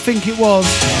 Pete? I think it was.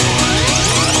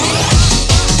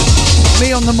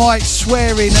 Me on the mic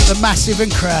swearing at the Massive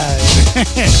and Crow.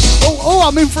 oh,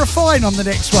 I'm in for a fine on the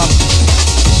next one.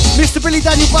 Mr. Billy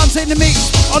Daniel Bunter in the mix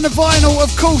on the vinyl,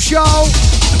 of course, y'all.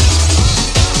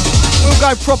 We'll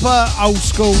go proper old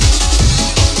school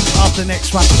after the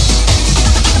next one.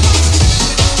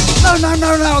 No.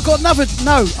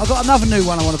 I got another new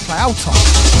one I want to play. Hold tight.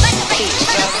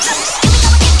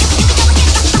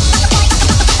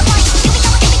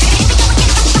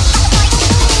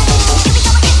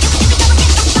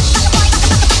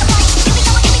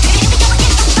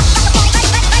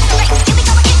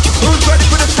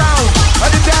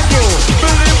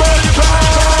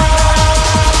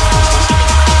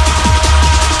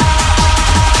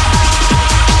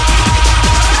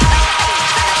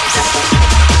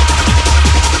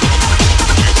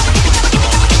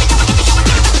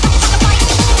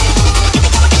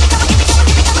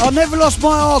 I never lost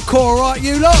my hardcore, right,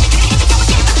 you lot?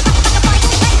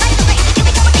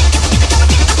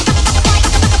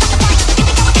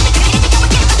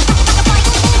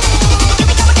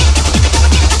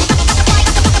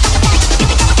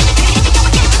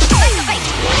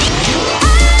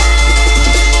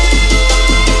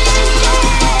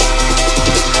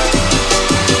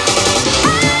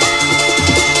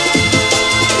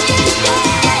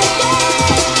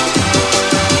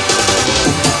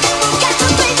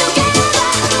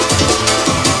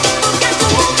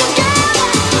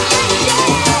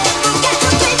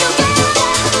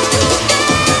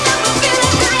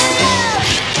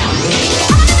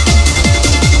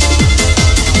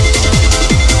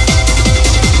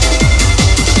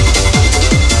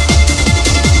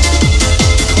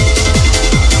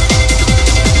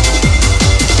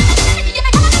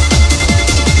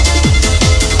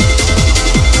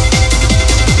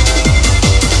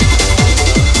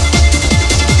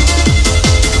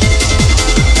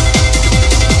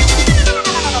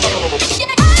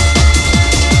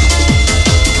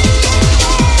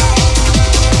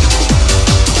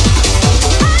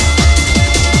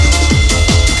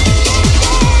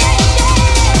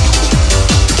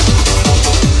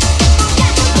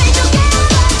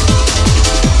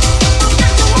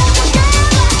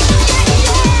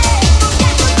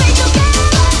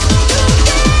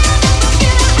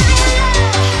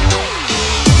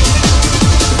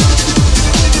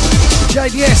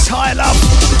 JDS, High Love,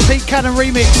 Pete Cannon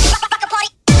remix.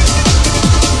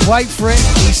 Wait for it,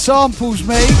 he samples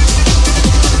me.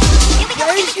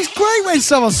 Yeah, it's great when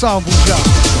someone samples you.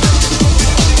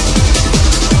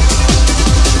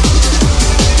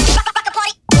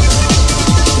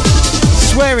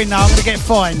 Swearing now, I'm going to get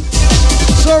fined.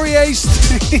 Sorry, East.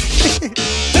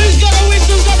 Who's got a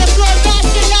whistles on the floor?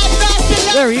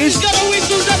 There he is. Who's got a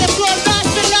whistles on the floor?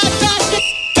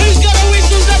 Who's got a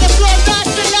whistles on the floor?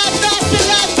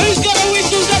 Who's got a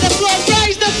whistles on the floor?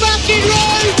 Raise the fucking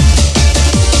roof!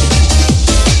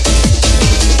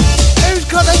 Who's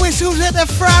got the whistles at the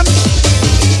front?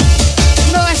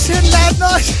 Nice and loud,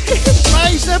 nice.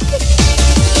 Raise the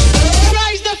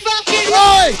fucking roof!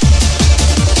 Oi!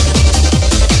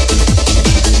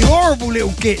 You horrible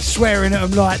little git swearing at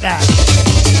them like that.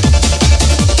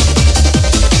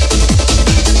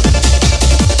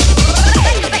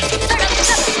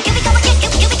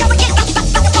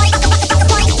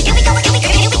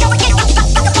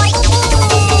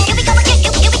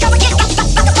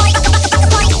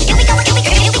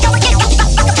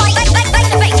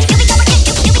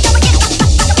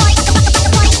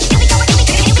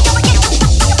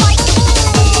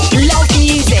 Love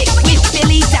music with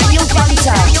Billy Daniel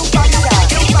Bunter.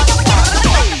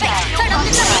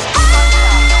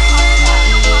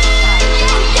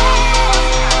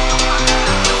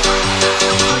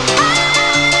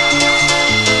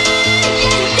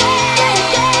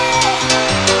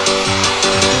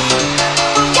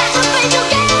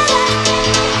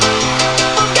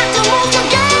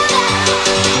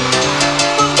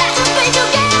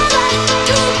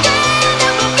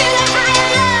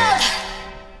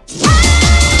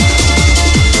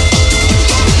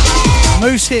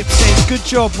 Moose Hip says, good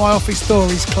job, my office door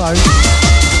is closed.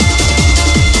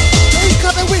 Who's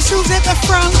got the whistles at the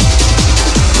front?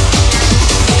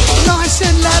 Nice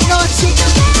and loud, nice and...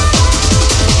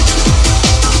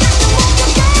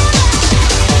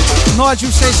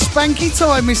 Nigel says, spanky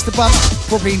time, Mr. Bump.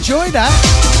 Probably enjoy that.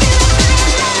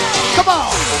 Come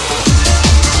on.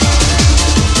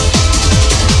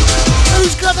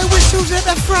 Who's got the whistles at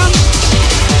the front?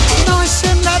 Nice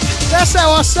and loud. That's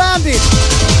how I sounded.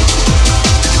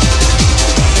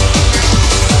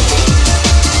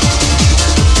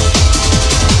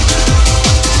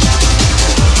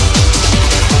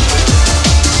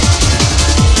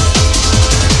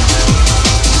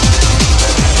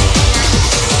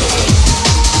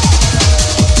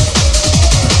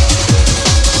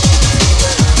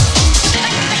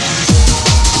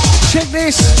 Check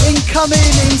this, incoming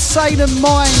Insane and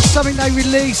Mind, something they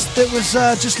released that was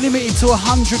just limited to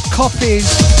 100 copies.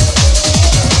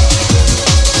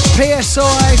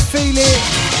 PSI, Feel It,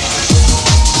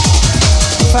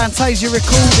 Fantasia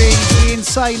Recording, the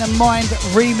Insane and Mind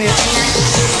remix.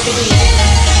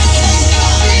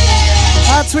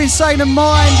 Out to Insane and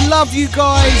Mind, love you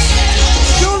guys.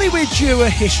 Surely we're due a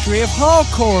History of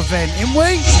Hardcore event, ain't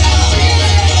we?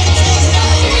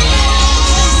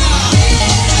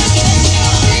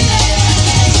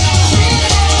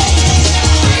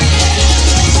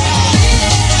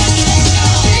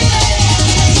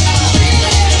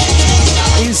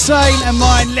 Insane and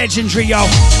Mind, legendary, yo.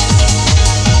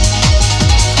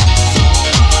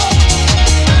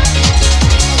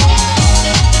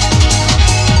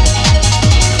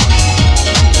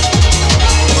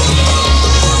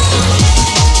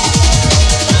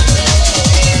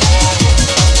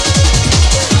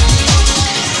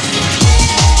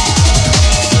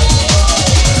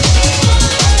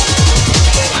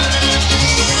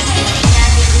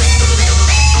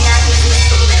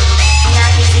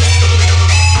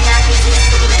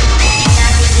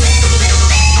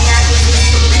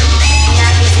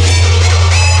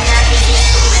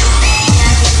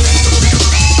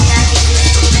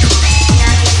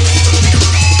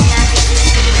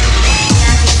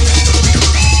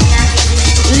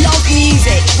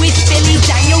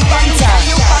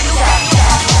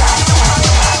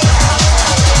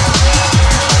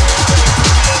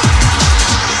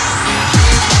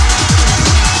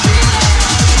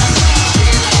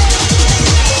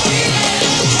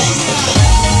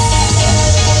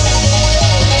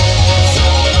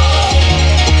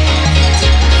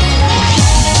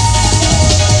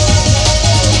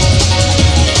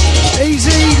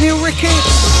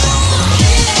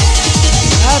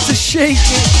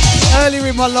 Earlier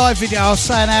in my live video I was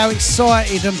saying how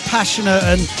excited and passionate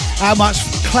and how much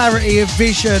clarity of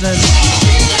vision and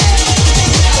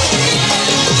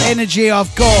energy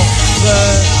I've got for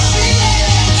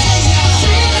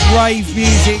rave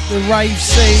music, the rave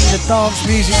scene, the dance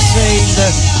music scene,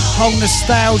 the whole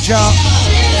nostalgia,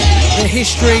 the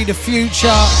history, the future,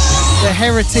 the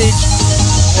heritage.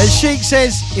 And Sheik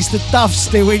says it's the duff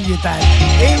still in you, Dad.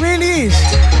 It really is.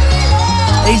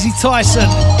 Easy Tyson,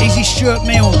 Easy Stuart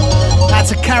Mill, out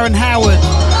to Karen Howard.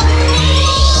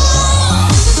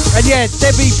 And yeah,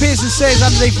 Debbie Pearson says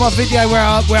underneath my video where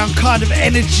I'm kind of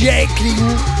energetically,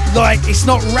 like it's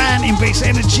not ranting, but it's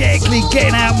energetically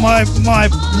getting out my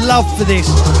love for this.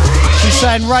 She's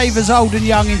saying ravers old and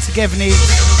young in togetherness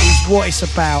is what it's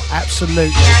about,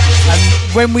 absolutely. And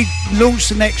when we launch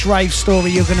the next rave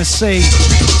story, you're going to see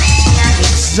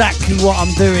exactly what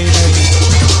I'm doing and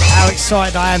how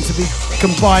excited I am to be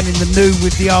combining the new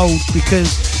with the old,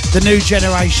 because the new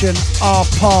generation are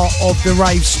part of the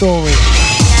rave story.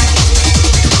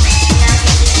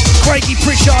 Craigie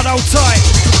Pritchard, hold tight.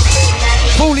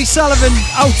 Paulie Sullivan,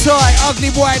 hold tight.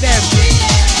 Ugly White M.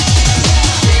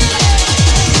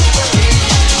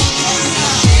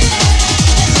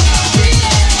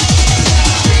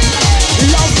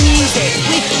 Love music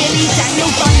with Billy Daniel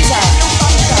Bunter.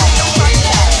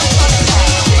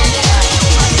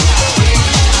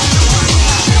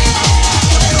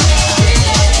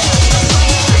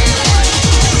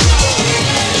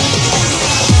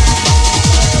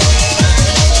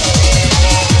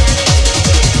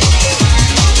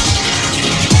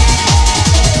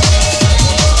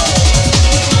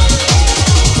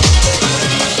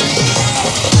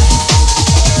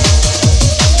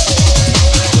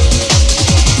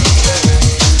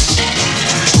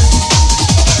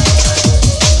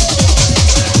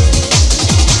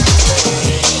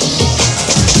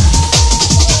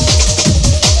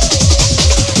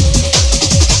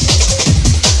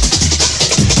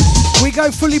 Go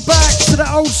fully back to the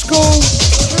old school.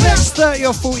 The next 30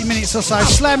 or 40 minutes or so,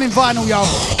 slamming vinyl, y'all.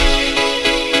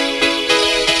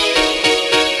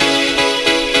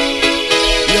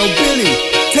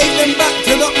 them back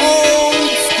to the old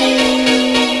school.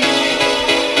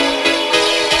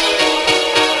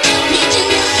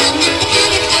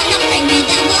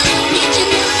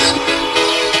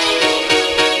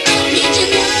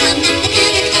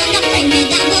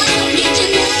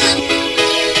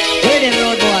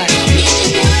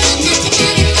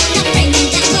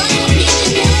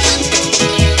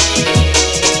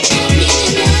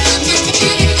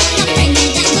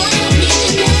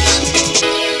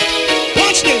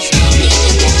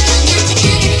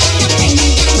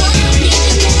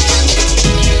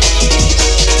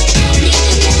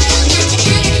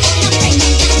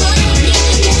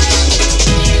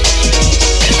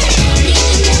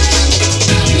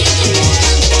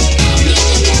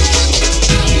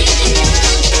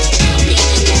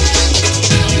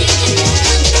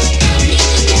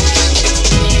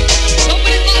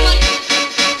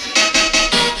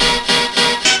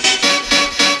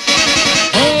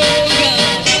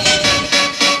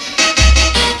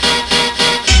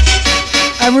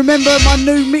 Remember my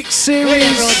new mix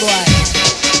series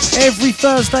every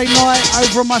Thursday night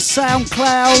over on my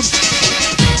SoundCloud.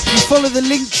 You follow the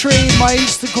link tree in my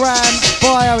Instagram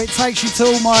bio. It takes you to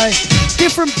all my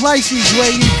different places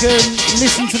where you can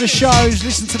listen to the shows,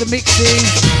 listen to the mixes,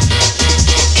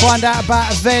 find out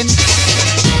about events,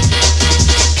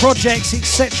 projects,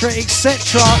 etc,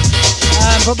 etc.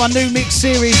 But my new mix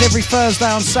series every Thursday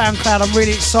on SoundCloud I'm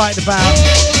really excited about.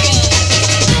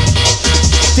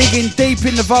 Digging deep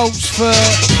in the vaults for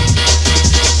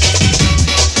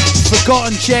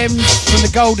forgotten gems from the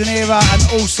golden era, and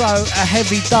also a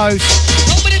heavy dose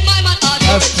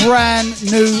of brand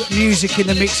new music in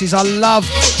the mixes. I love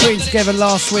putting together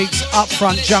last week's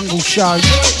Upfront Jungle show.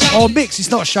 Or mix,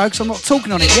 it's not a show because I'm not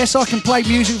talking on it. Yes, I can play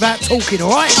music without talking,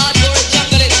 alright?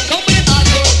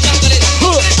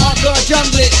 Hardcore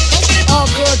junglist,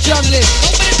 hardcore junglist,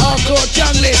 hardcore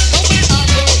junglist,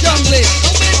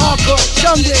 junglist. Hardcore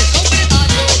junglist.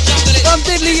 I'm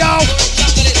diddly, y'all.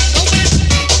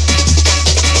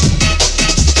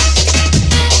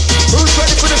 Who's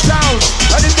ready for the sound?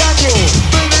 And it's Daniel.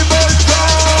 Billy Boy.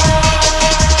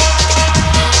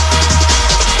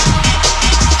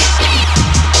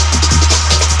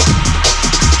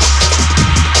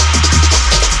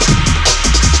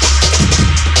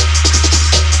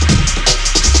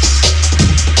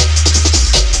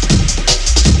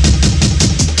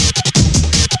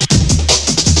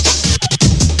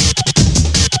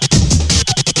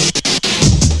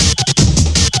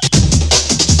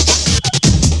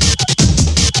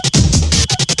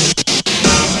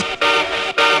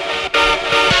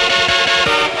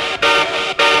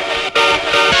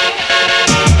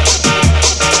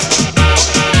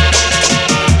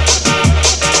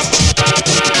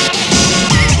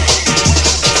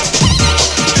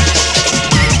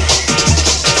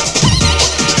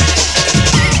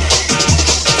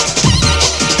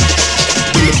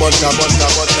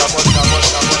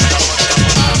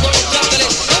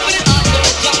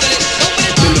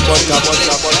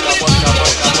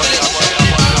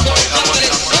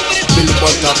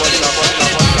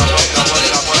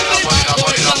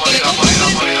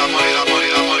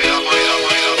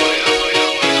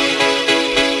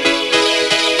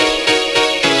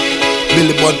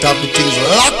 Billy Bunt have the things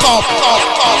lock up.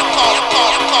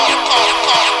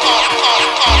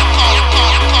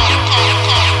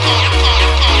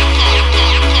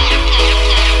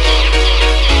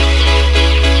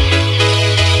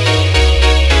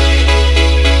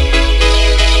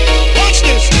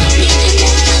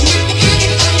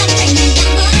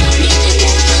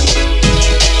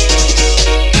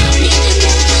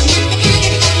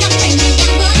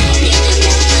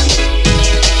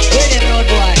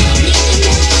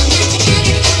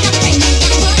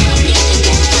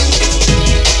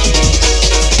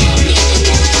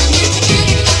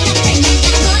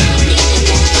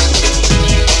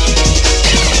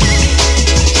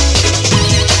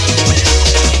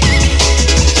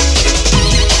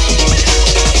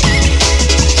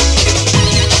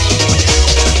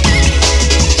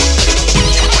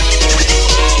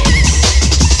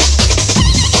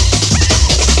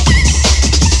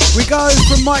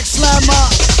 Mike Slammer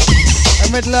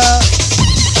and Riddler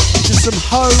into some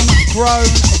homegrown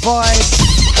vibes.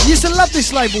 I used to love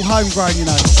this label, Homegrown, you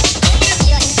know.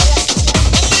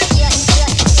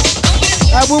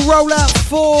 We'll roll out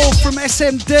 4 from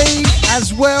SMD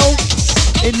as well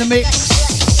in the mix.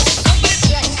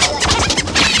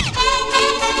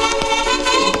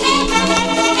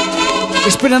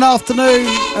 It's been an afternoon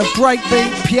of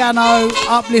breakbeat, piano,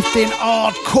 uplifting,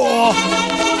 hardcore.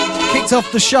 Kicked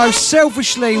off the show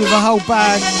selfishly with a whole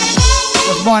bag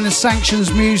of Minor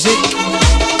Sanctions music.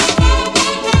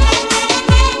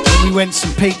 Tony Wentz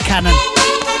and Pete Cannon.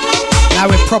 Now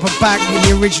we're proper back in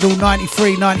the original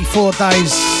 93, 94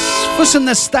 days for some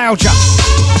nostalgia.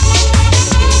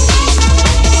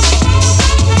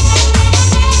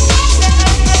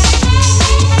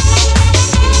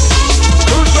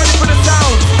 Who's ready for the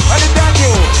sound? And the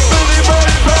Daniel, Billy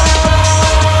Burton.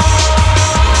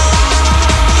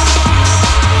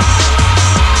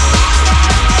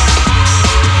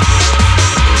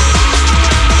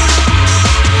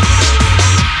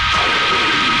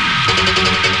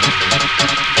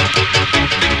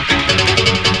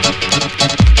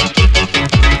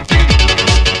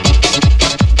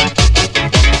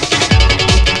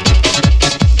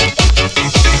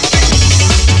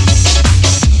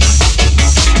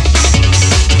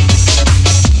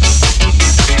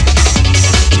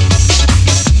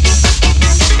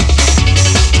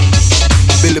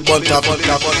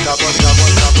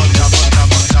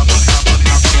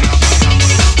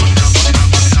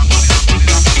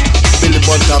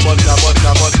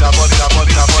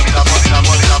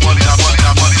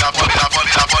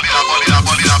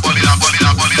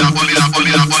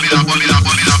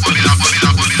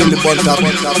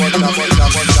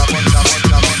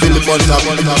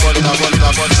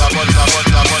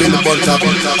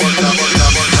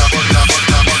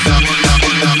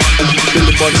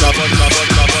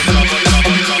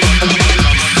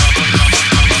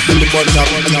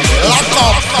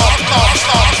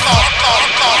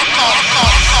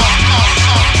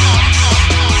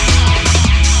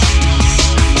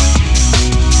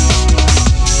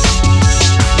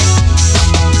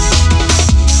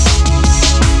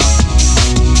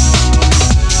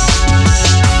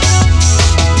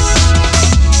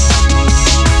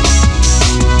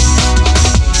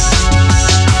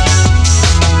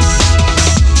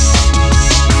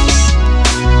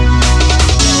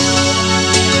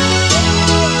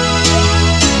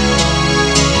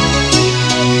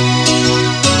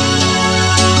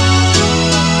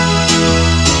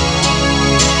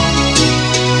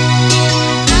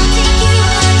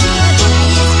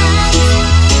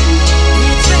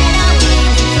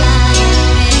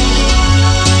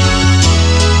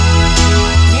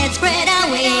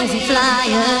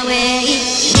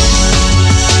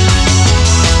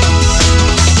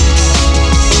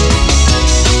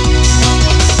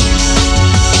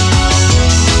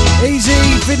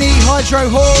 Hydro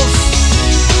Horse,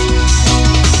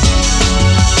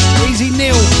 Easy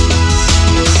Neil,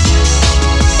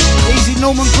 Easy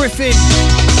Norman Griffin,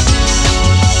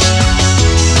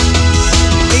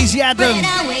 Easy Adam.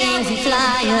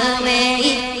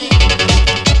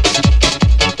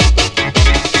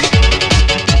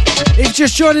 If you're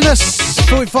just joining us,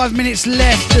 45 minutes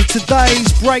left of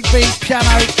today's Breakbeat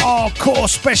Piano Hardcore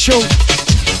Special.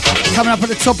 Coming up at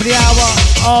the top of the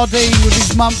hour, RD with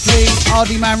his monthly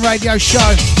RD Man radio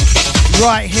show.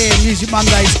 Right here, Music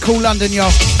Mondays, Cool London,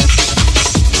 y'all.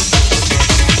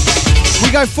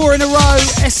 We go 4 in a row,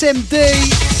 SMD.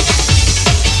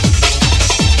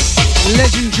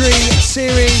 Legendary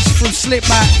series from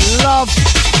Slipmat.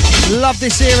 Love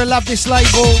this era, love this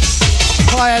label.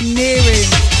 Pioneering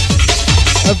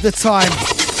of the time.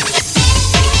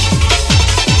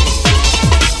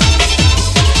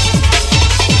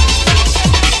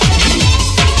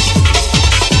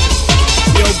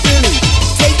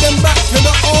 Back to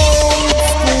the old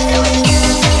school.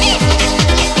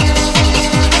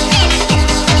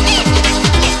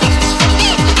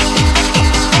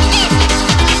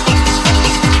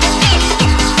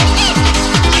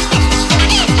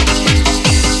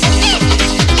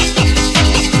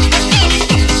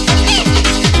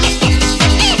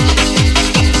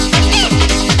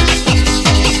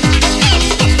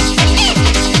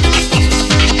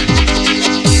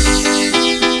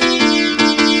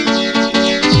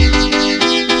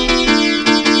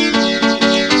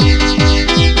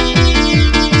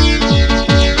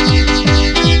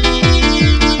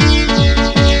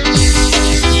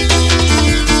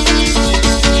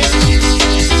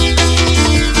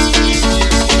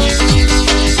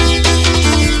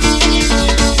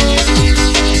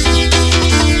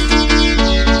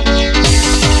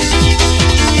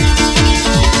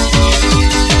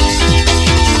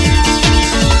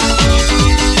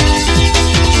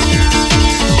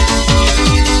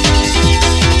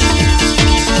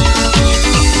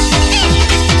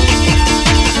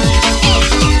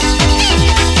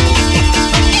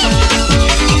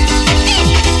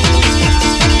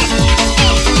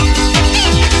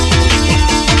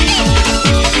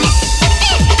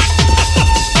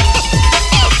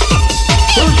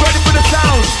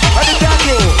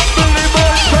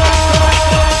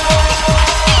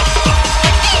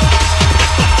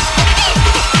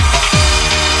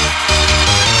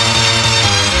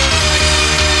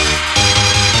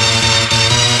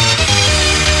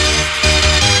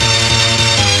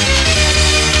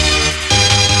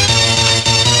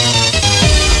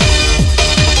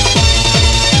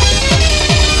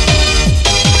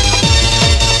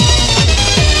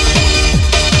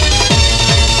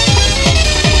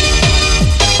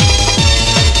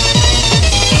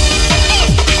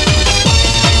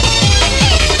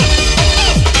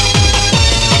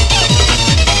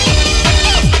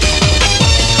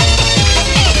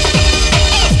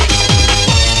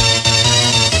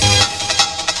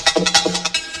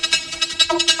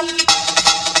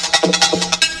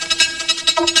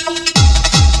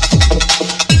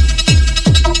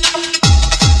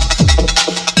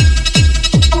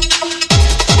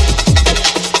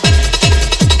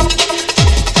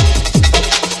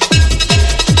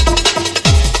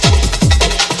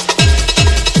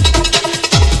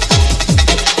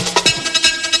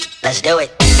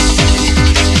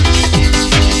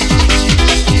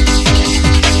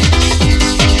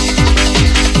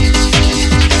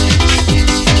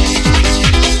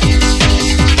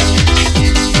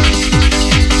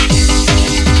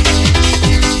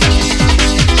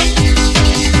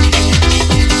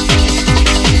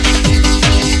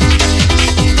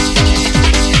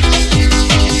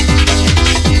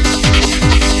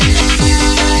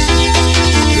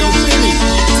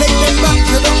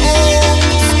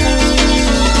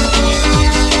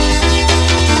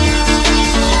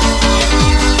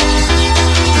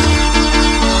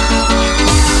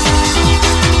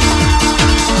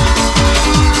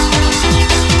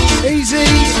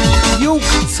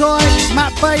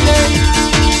 Bailey.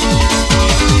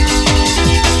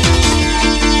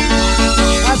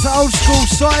 Out to Old School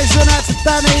Sizen, out to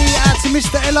Danny, out to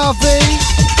Mr. LRV.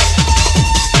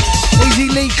 Easy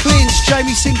Lee Clinch,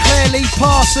 Jamie Sinclair, Lee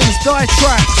Parsons, Die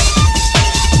Tracks.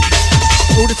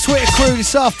 All the Twitter crew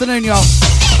this afternoon, y'all.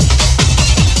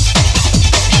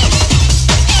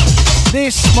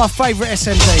 This, my favourite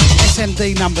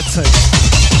SMD number 2.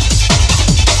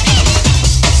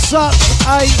 Such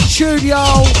a tune,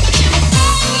 y'all.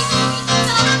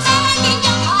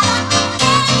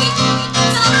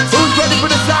 Who's ready for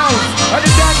the sound? And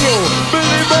the Daniel,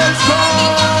 Billy Boy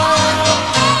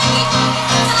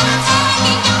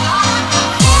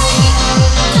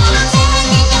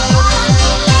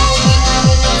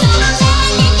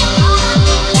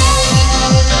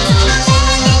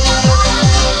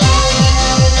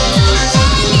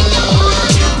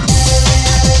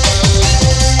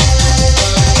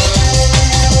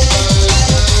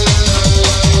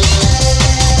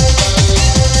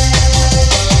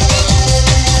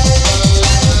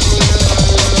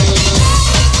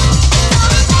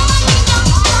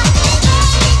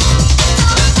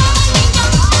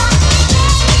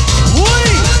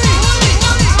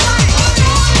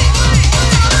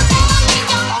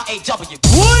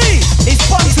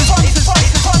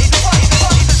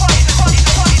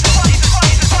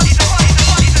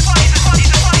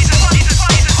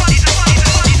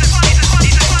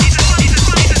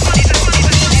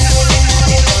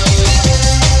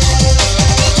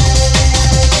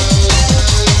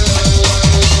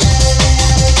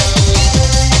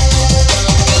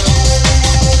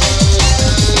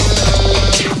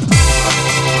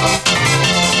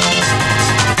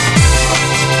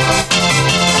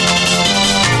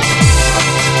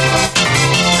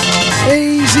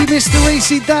Mr.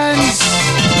 Reese Dance.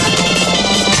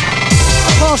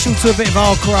 Partial to a bit of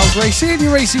hardcore old Reese. In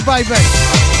your Reese, baby.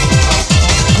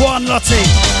 Go on, Lottie.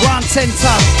 Go on, 10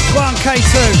 Ton. Go on,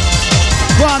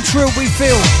 K2. Go on, Trilby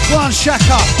Phil. Go on,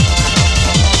 Shaka.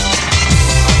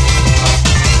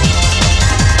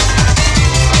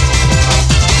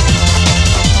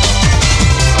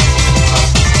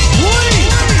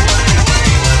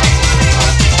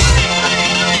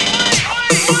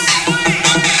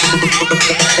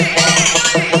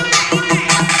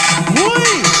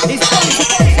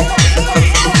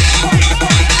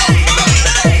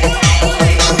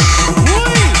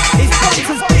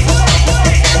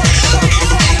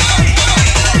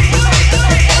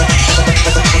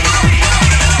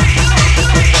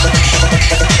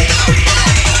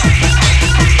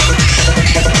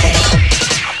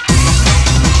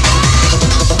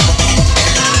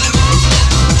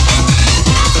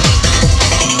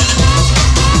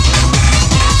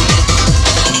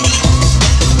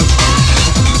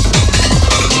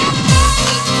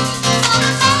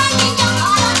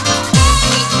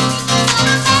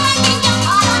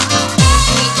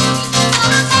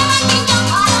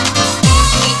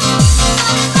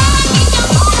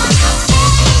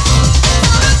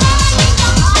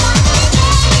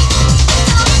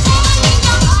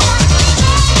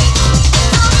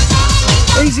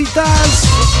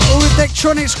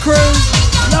 Electronics crew,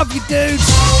 love you dudes.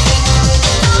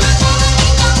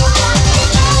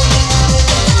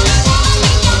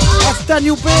 That's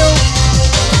Daniel Bill.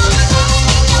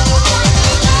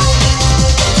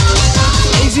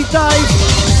 Easy Dave.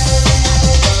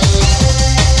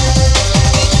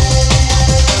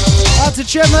 Out to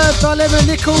Gemma, Dilemma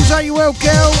Nichols, how you well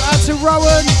girl. Out to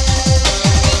Rowan.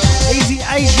 Easy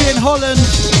Adrian Holland.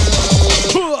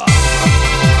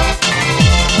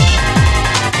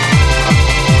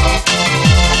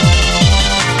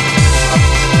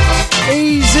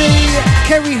 Easy,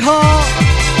 Kerry Hart.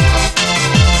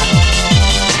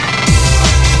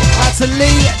 Out to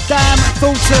Lee Dan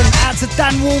Thornton. Out to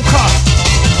Dan Walker.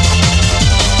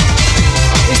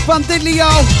 It's Bundidley,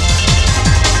 y'all.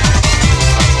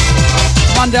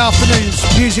 Monday afternoons,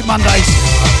 Music Mondays.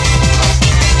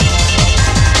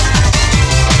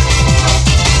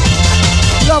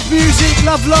 Love music,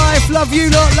 love life, love you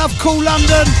lot, love cool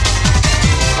London.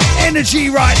 Energy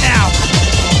right now.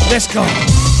 Let's go.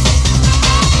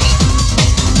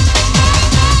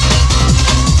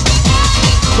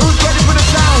 Who's ready for the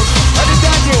sound? Eddie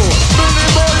Daniel, Billy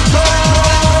Boy.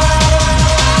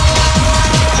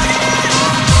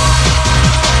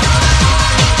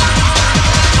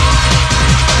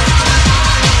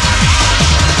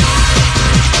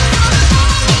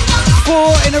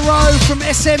 Four in a row from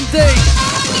SMD.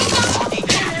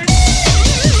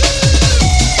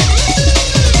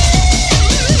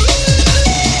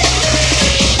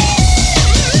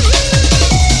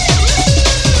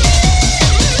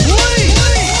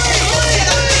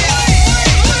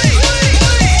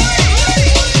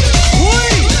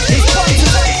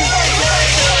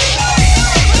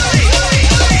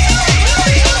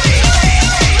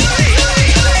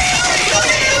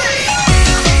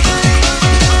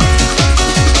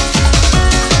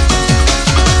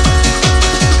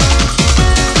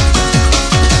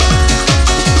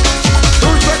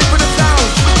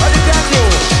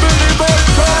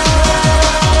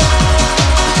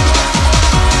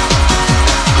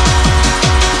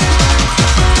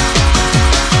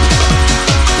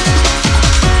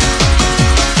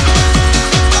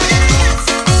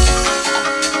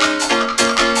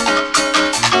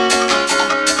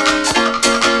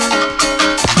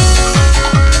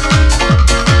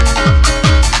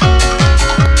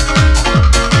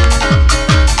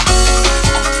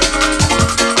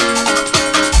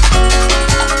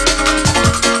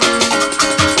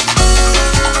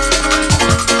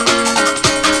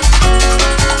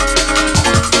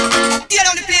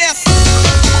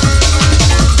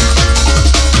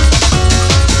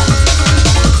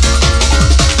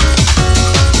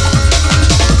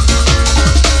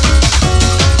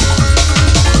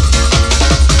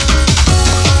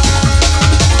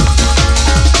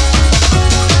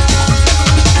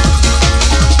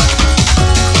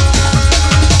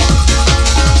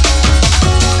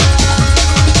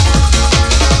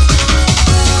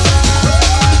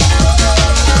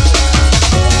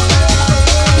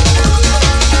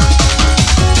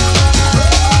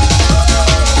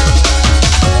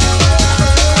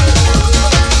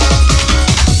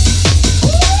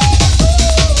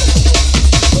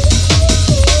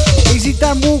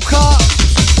 Walker.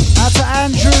 Out to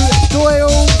Andrew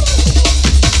Doyle.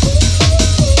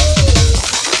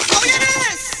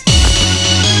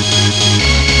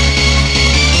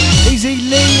 Easy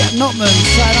Lee Notman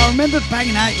saying, I remember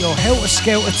banging out your Helter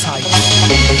Skelter tape.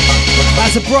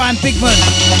 That's a Brian Bigman.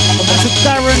 That's a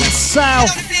Darren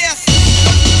South.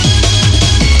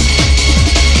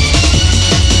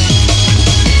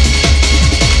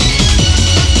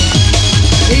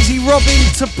 Easy Robin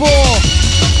Tabor.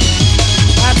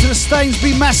 Out to the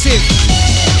Stainsby Massive.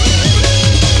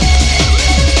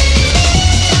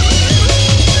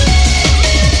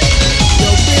 Yo,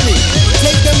 Billy,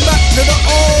 take them back to the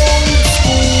old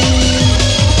school.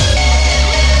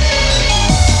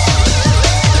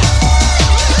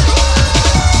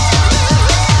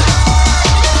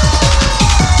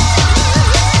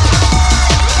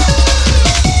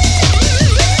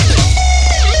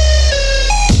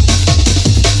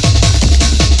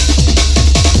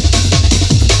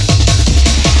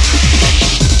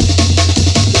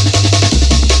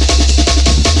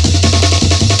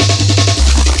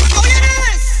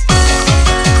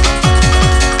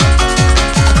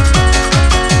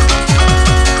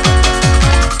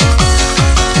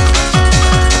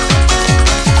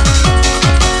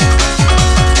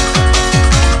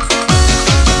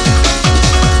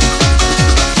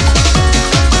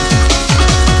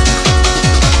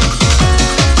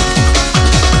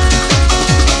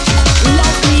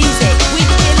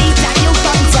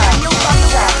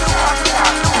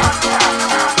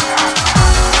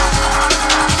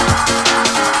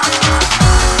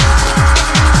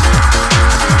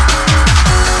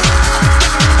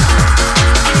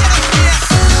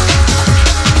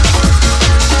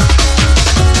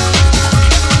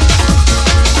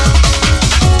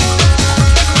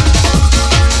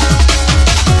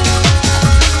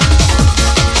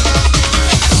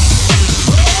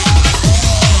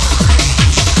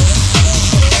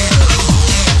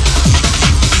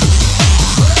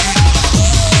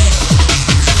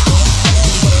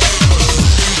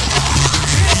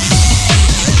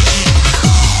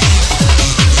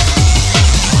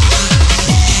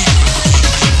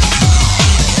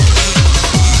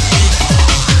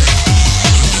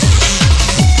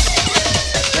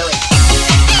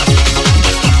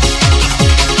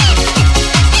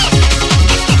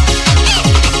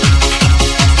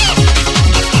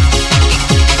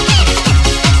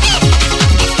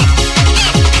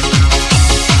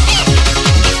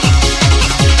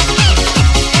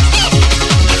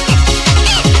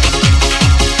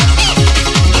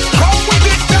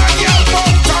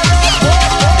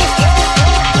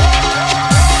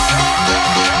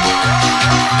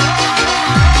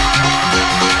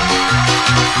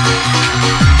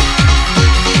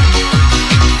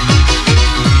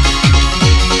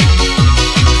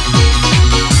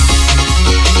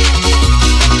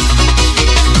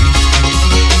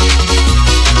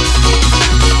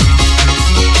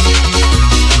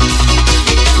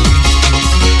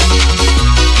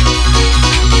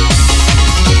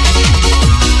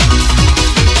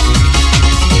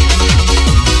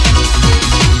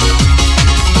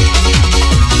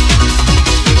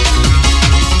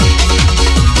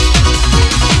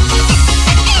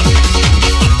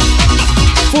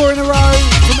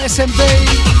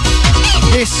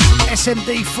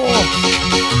 SMD4.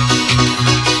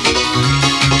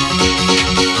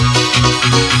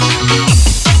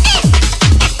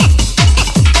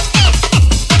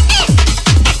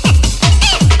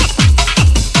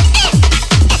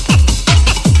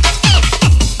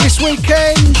 This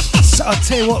weekend, I'll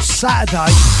tell you what,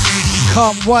 Saturday,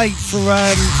 can't wait for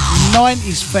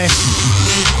 90s Fest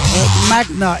at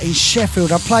Magna in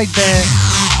Sheffield. I played there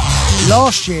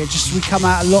last year, just as we come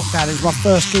out of lockdown. It was my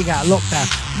first gig out of lockdown.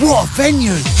 What a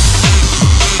venue!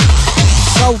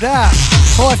 Sold out,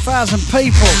 5,000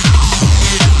 people.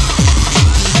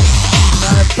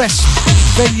 One of the best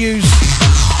venues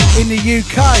in the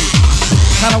UK.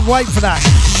 Cannot wait for that.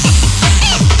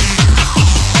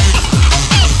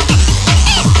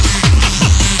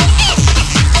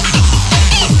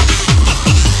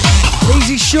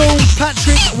 Easy Sean,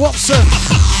 Patrick Watson.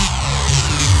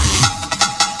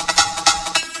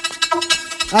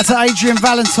 Out to Adrian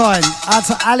Valentine. Out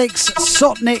to Alex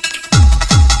Sotnik.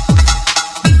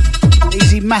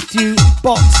 Easy Matthew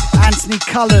Bott. Anthony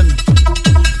Cullen.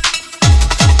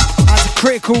 Out to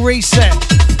Critical Reset.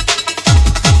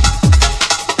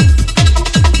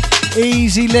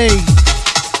 Easy Lee.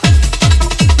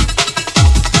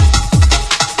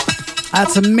 Out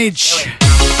to Midge.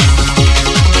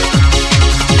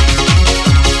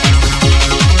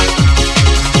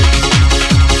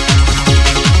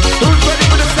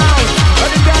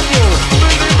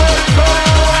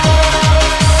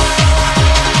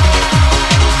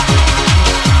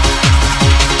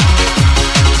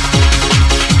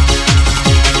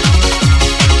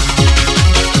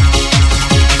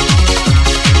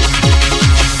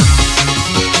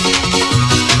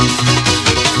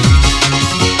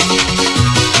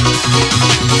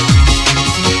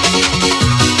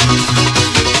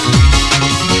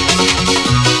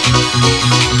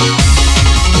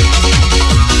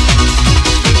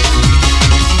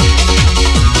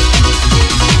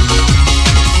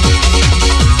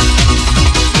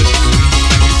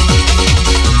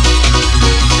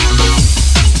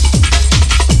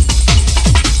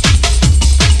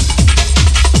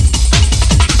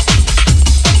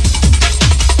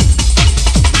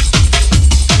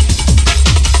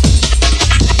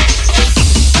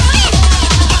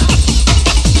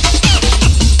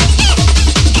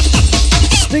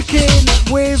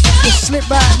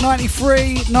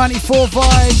 93, 94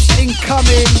 vibes,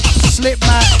 incoming,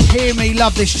 Slipmat, Hear Me,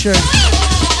 love this tune.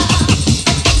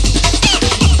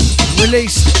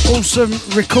 Released awesome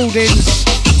recordings,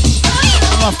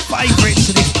 one of my favourites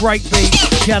of this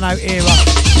breakbeat piano era.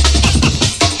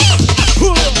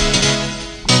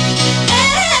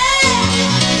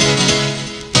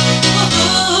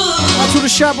 That's all the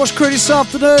Shoutbox crew this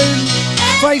afternoon.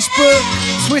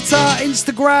 Facebook, Twitter,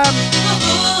 Instagram.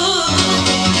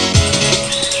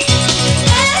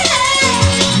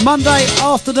 Monday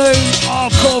afternoon,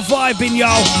 hardcore vibing,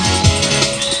 y'all.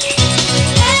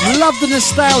 Love the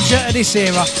nostalgia of this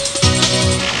era.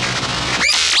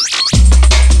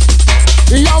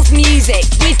 Love music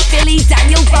with Billy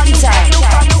Daniel Bunter.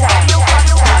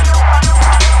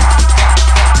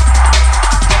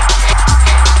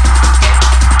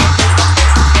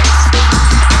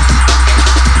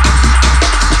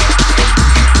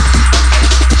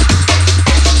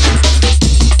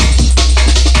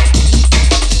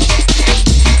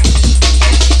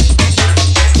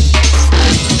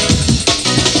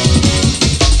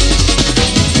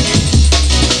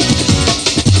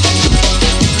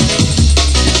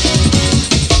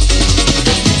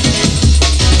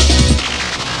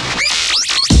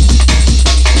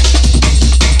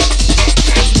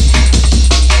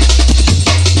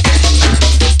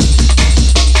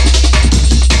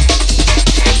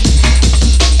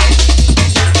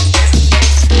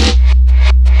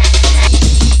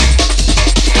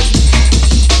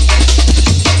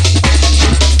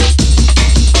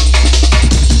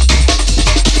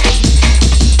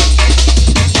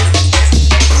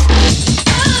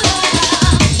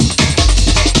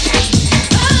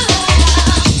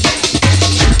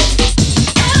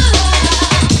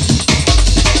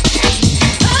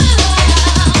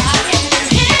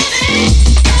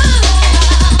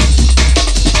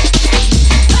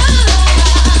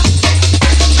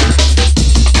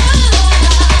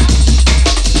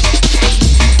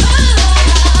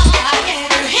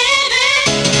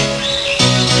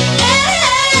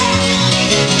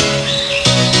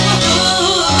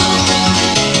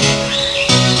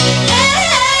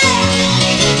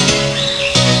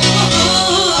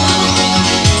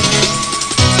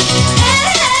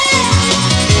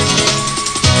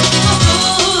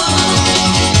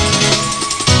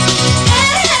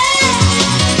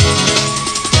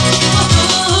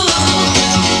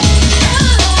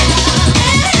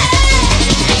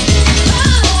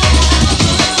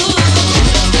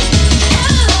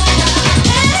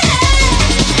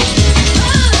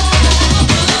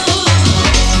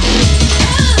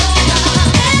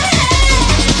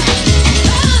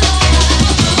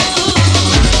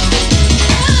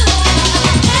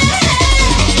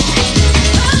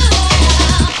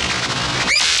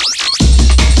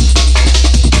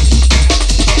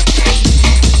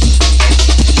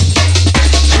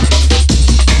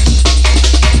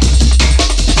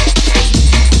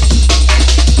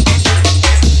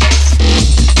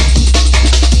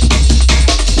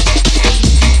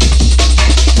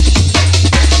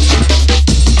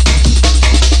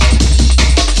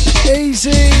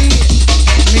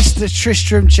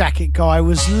 Tristram Jacket Guy,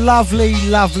 was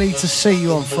lovely to see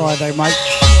you on Friday, mate.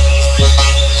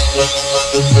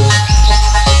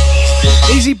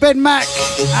 Easy Ben Mac,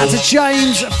 out to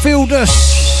James Fieldus.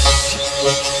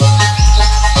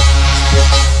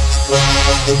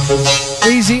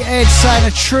 Easy Ed saying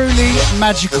a truly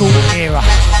magical era.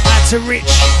 Out to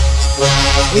Rich.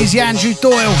 Easy Andrew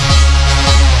Doyle.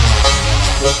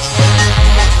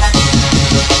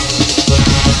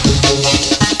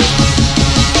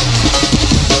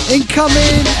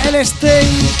 Incoming LSD,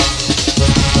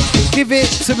 give it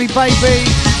to me baby,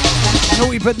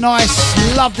 naughty but nice,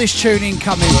 love this tune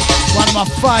incoming, one of my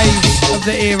faves of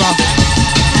the era.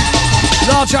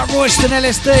 Large up Royston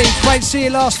LSD, great to see you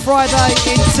last Friday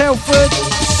in Telford,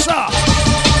 so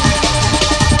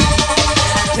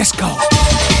let's go.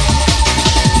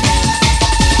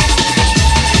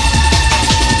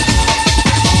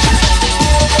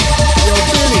 Yo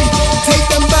Billy, take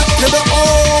them back to the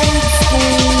old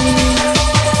school.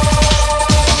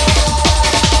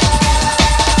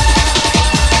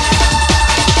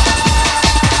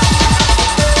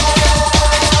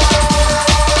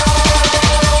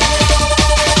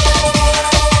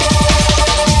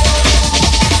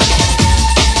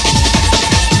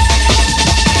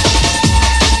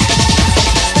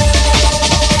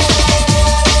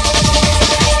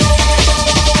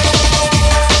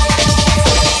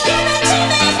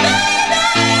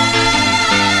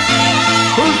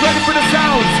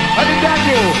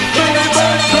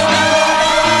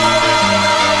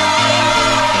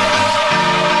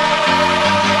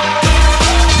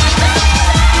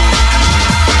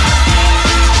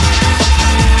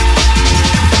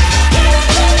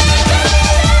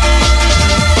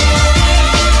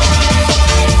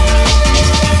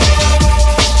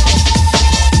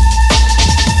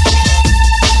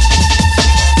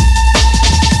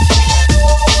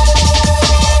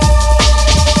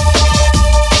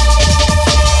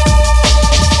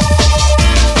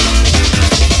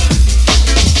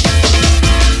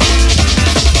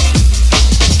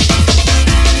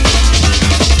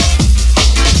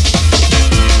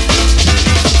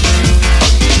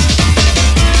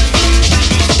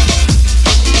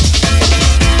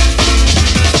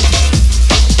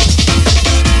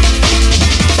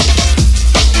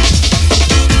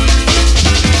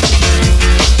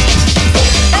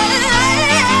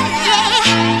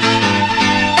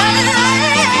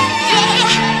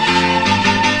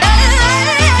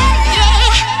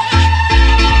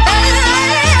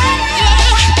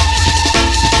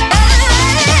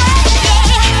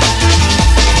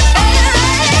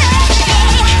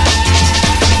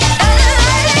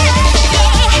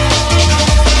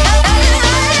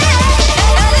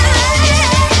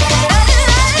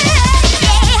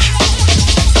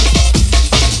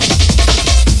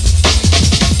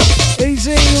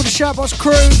 Shoutbox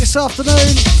crew this afternoon.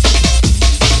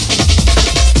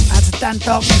 Out to Dan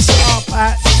Darkness up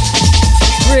at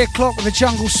 3 o'clock with the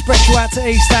Jungle Special. Out to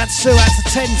East, out to Sue, out to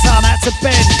 10 Ton, out to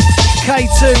Ben,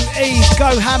 K2, Eve, Go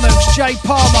Hammocks, Jay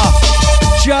Palmer,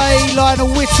 Jay, Lionel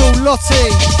Whittle, Lottie,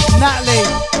 Natalie,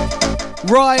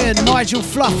 Ryan, Nigel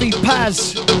Fluffy,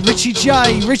 Paz, Richie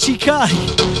J, Richie K,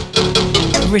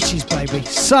 Richie's baby,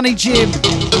 Sonny Jim,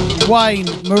 Wayne,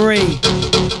 Marie,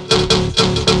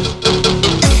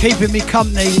 keeping me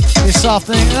company this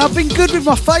afternoon. And I've been good with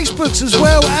my Facebooks as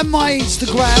well and my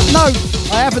Instagram. No,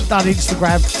 I haven't done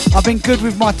Instagram. I've been good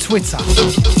with my Twitter.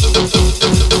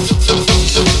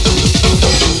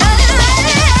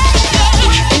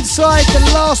 Inside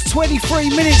the last 23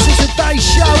 minutes of today's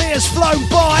show, it has flown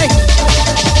by.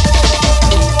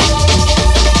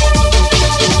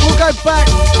 We'll go back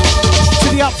to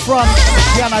the upfront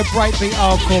piano breakbeat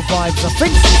hardcore vibes, I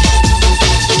think.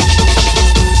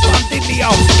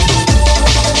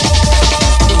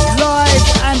 Live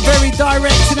and very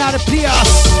direct and out of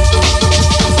Pias.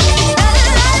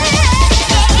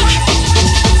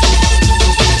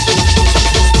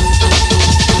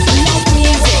 Love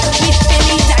music with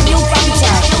Billy Daniel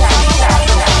Bunter.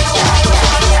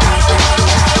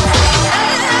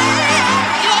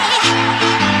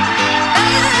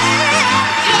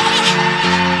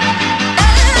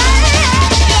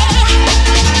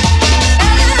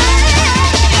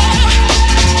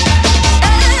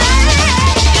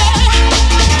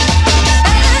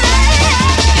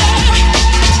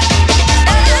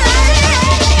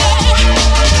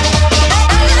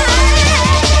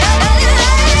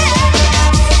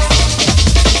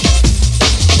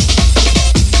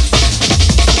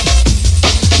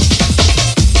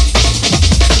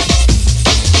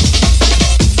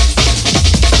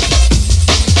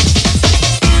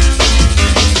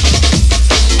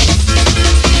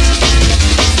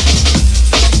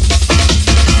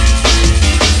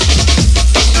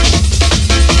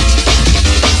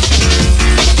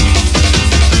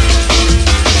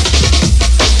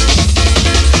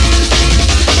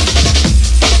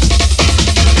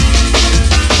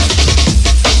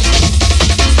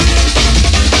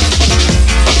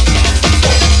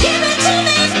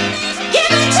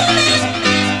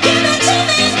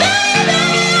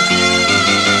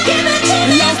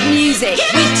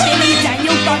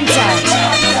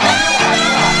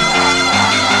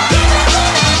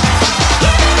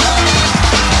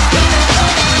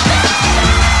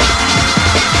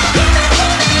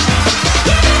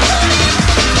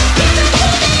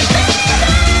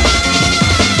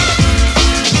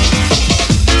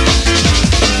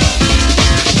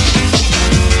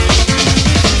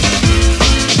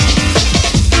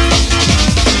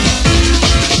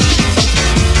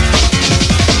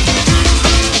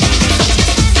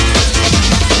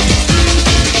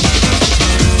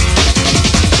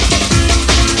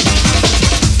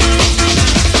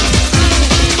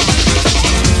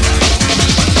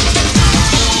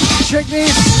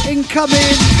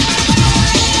 Incoming.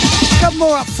 Come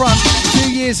more up front.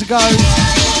 2 years ago,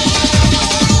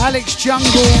 Alex Jungle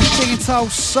being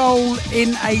told Soul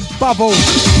in a Bubble.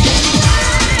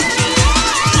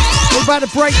 What about the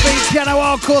breakbeat piano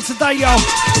hardcore today, y'all?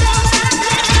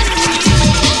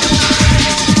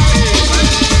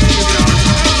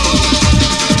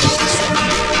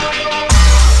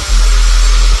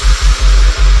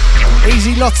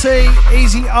 Easy Lottie,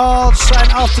 Easy Arj,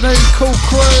 saying afternoon, cool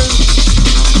crew.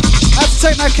 That's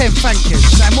Techno Ken, thank you.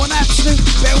 Saying what an absolute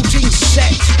belting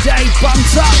set today,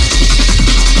 Bunter.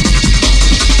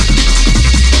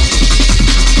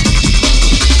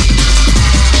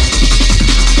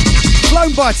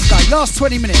 Flown by today, last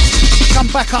 20 minutes. Come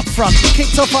back up front.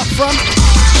 Kicked off up front.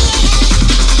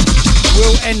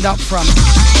 We'll end up front.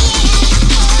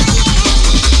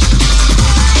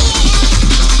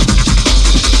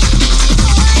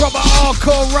 Proper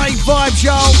hardcore rave vibes,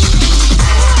 y'all.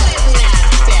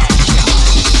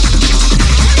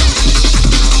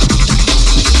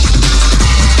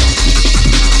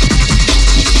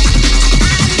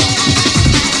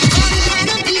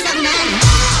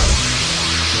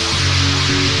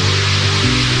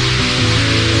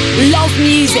 Love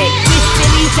music with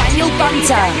Billy Daniel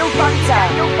Bunter.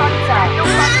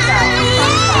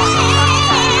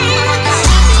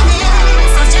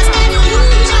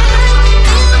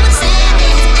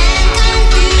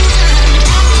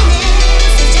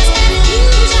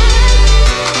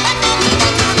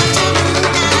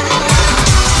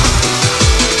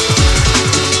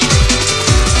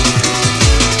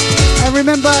 And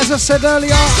remember, as I said earlier,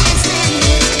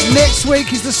 next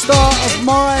week is the start of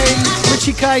mine,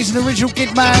 Richie K's and Original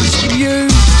Gidman's new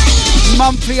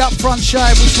monthly upfront show,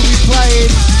 which will be playing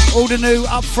All the new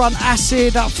upfront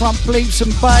acid, upfront bleeps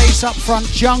and bass,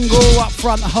 upfront jungle,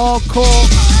 upfront hardcore.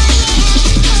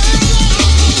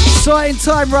 Exciting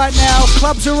time right now.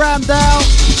 Clubs around now.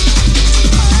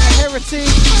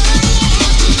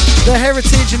 The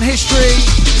heritage and history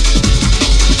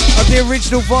of the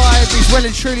original vibe is well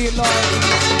and truly alive.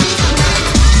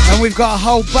 And we've got a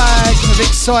whole bag of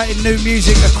exciting new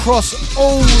music across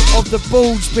all of the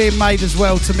boards being made as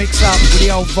well to mix up with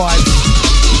the old vibes.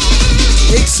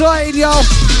 Exciting, y'all.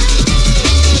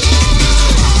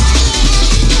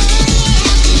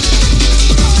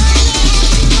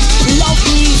 Love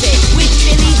music with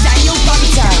Billy Daniel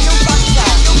Bunter.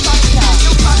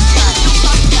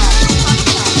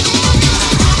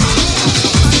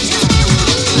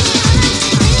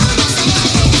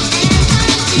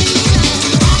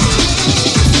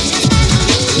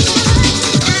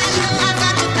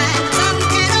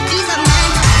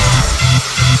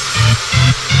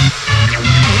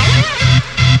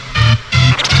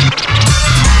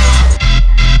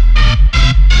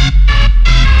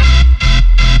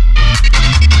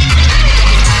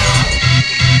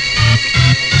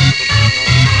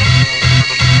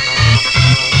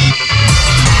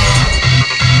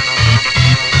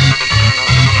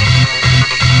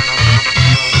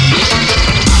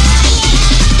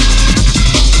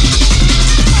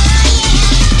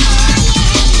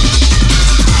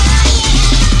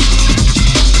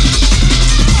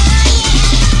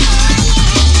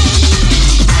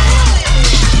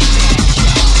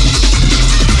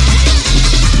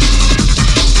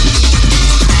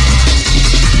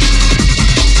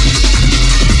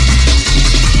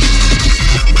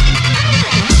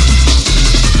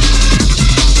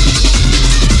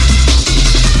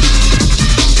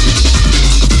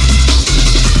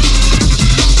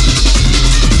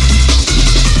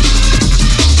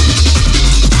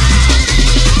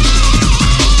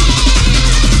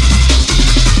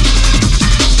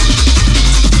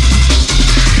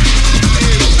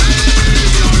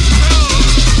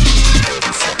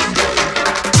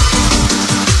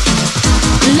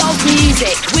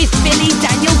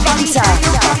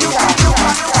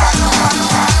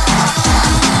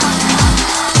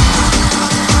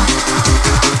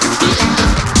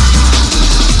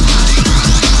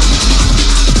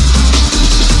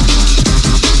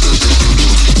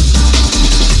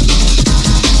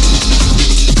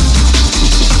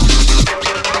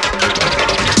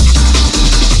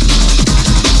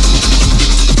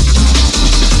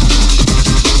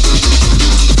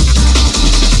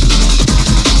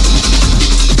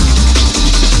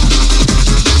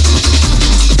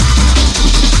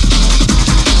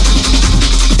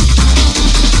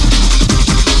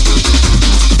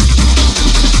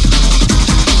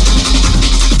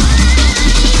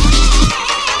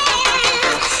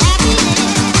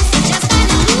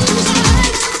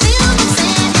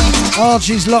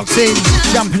 Archie's locked in,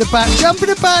 jumping about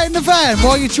in the van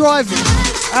while you're driving.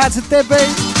 Out to Debbie.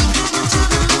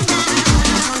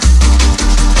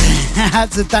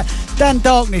 Out to Dan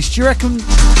Darkness. Do you reckon?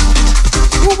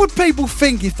 What would people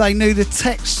think if they knew the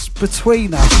texts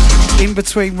between us in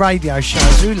between radio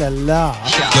shows? Ooh la la.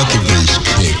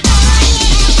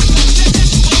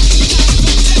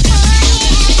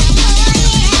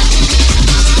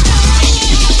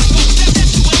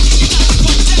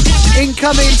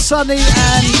 Incoming Sunny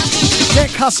and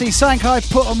Get Cussy, something I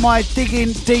put on my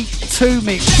Digging Deep 2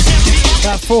 mix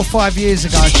about 4 or 5 years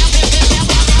ago.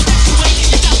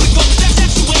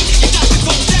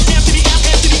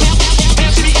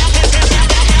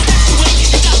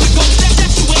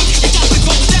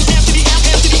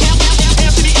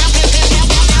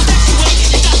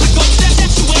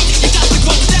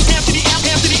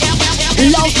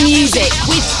 Love music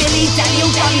with Billy Daniel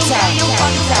Bunter.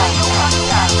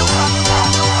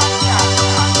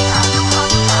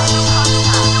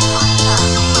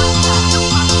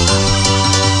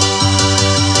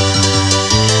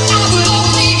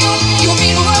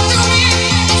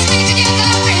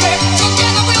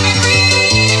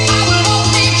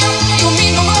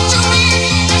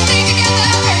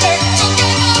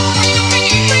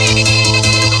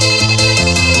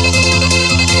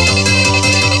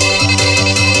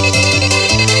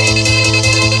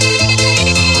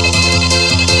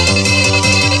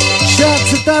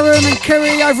 Darren and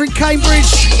Kerry over in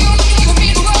Cambridge.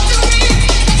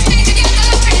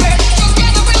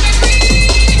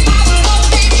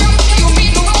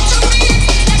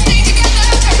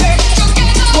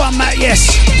 One Matt,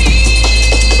 yes.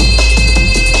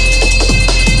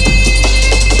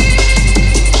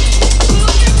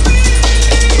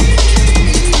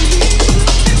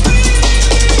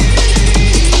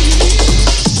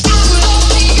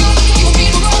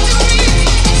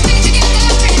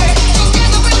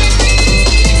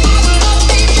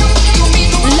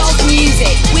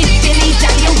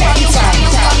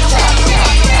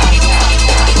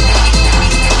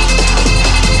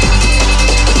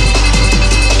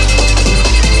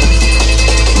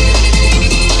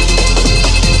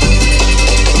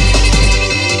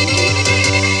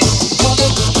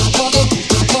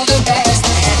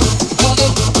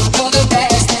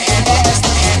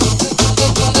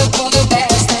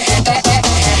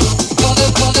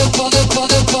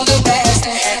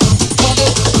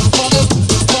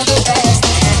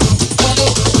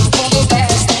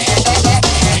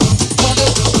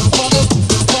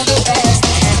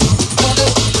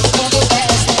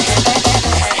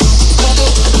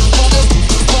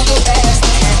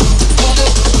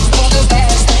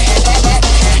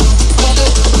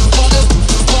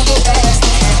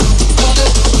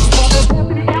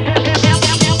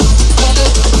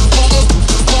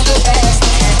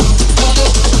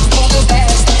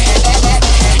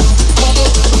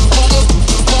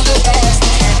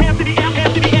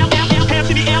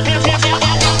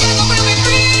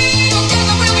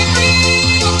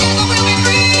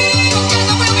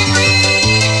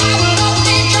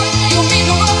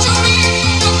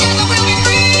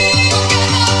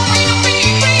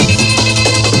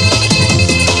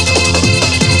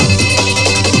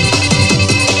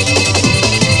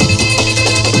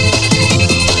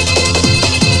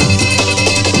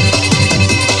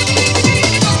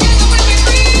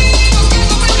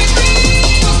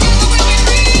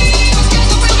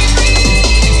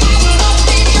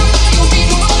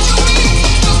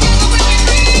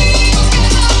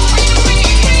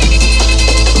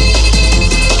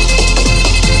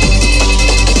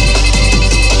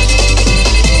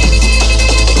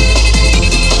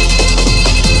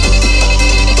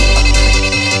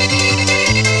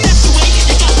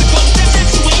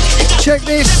 check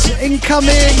this.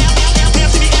 Incoming.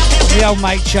 The old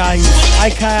mate James,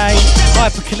 aka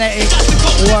Hyperkinetic,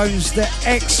 who owns the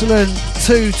excellent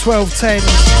 21210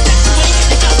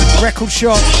 record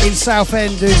shop in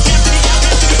Southend, who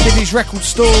did his record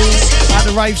store at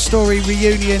the Rave Story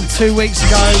reunion 2 weeks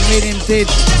ago. Me and him did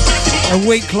a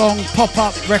week-long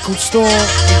pop-up record store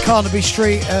in Carnaby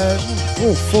Street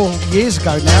 4 years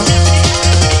ago now.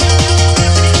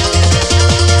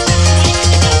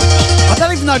 I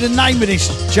don't even know the name of this,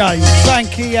 James.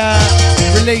 Thank he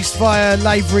released via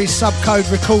Lavery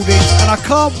Subcode Recordings, and I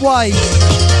can't wait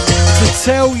to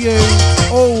tell you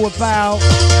all about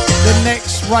the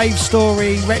next Rave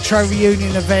Story Retro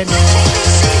Reunion event,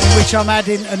 in which I'm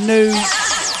adding a new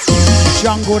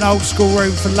jungle and old school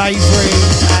room for Lavery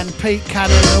and Pete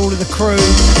Cannon and all of the crew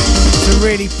to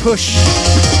really push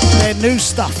their new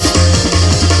stuff.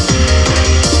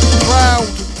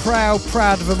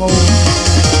 Proud of them all.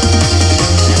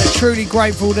 Truly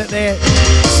grateful that they're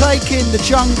taking the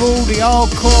jungle, the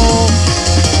hardcore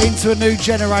into a new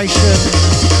generation.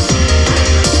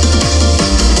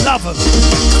 Love them.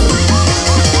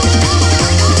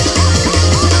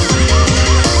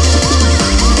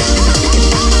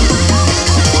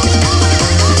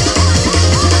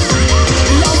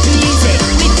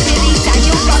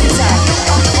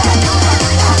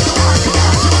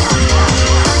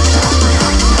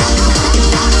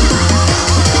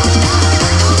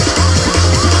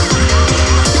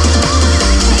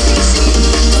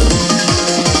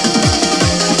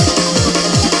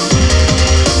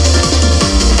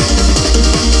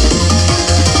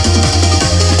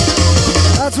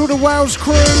 The Wales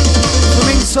crew from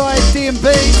inside D&B.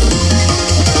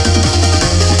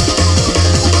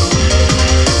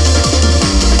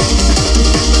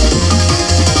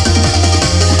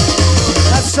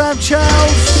 That's Sam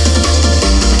Charles.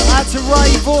 That's a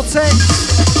Ray Vortex.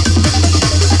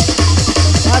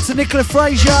 That's a Nicola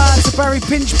Fraser. That's a Barry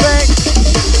Pinchbeck.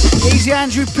 Easy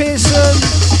Andrew Pearson.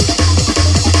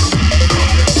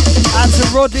 That's a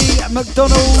Roddy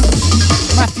McDonald.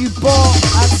 Matthew Bott.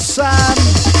 That's Sam.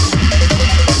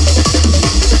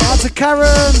 That's a Karen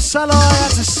Salai,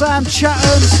 that's a Sam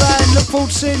Chatton saying look forward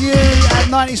to seeing you at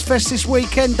 90s Fest this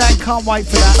weekend. Dan, can't wait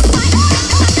for that.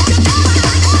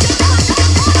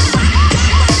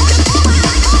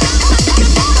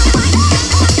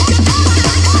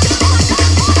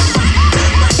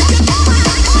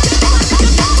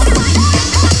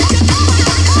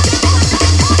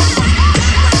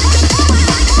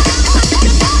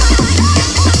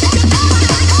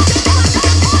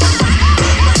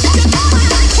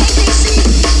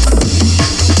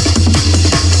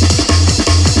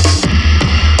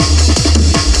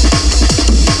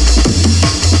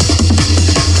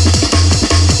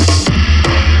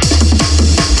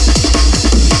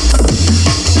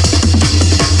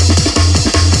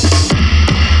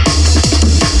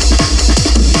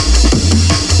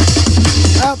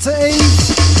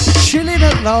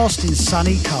 Last in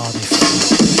sunny Cardiff.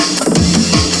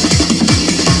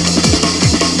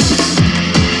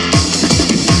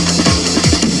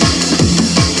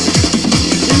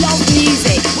 Love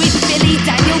music with Billy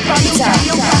Daniel Bunter.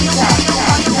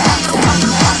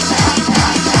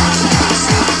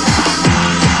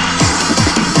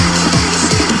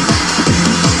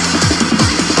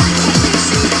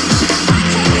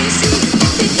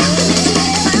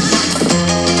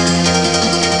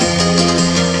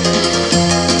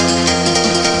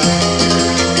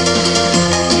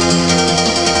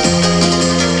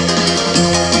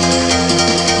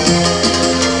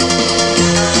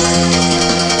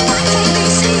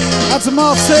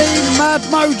 Martin, Mad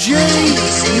Moji,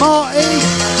 Marty.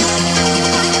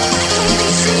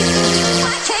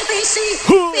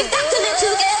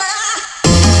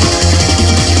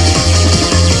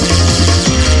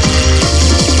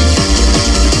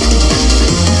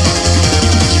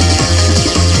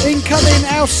 Incoming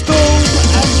Al Storm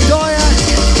and Dyak,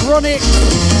 Chronic,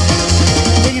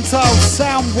 being entitled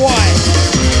Sound White.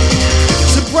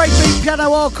 Some breakbeat piano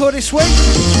hardcore this week.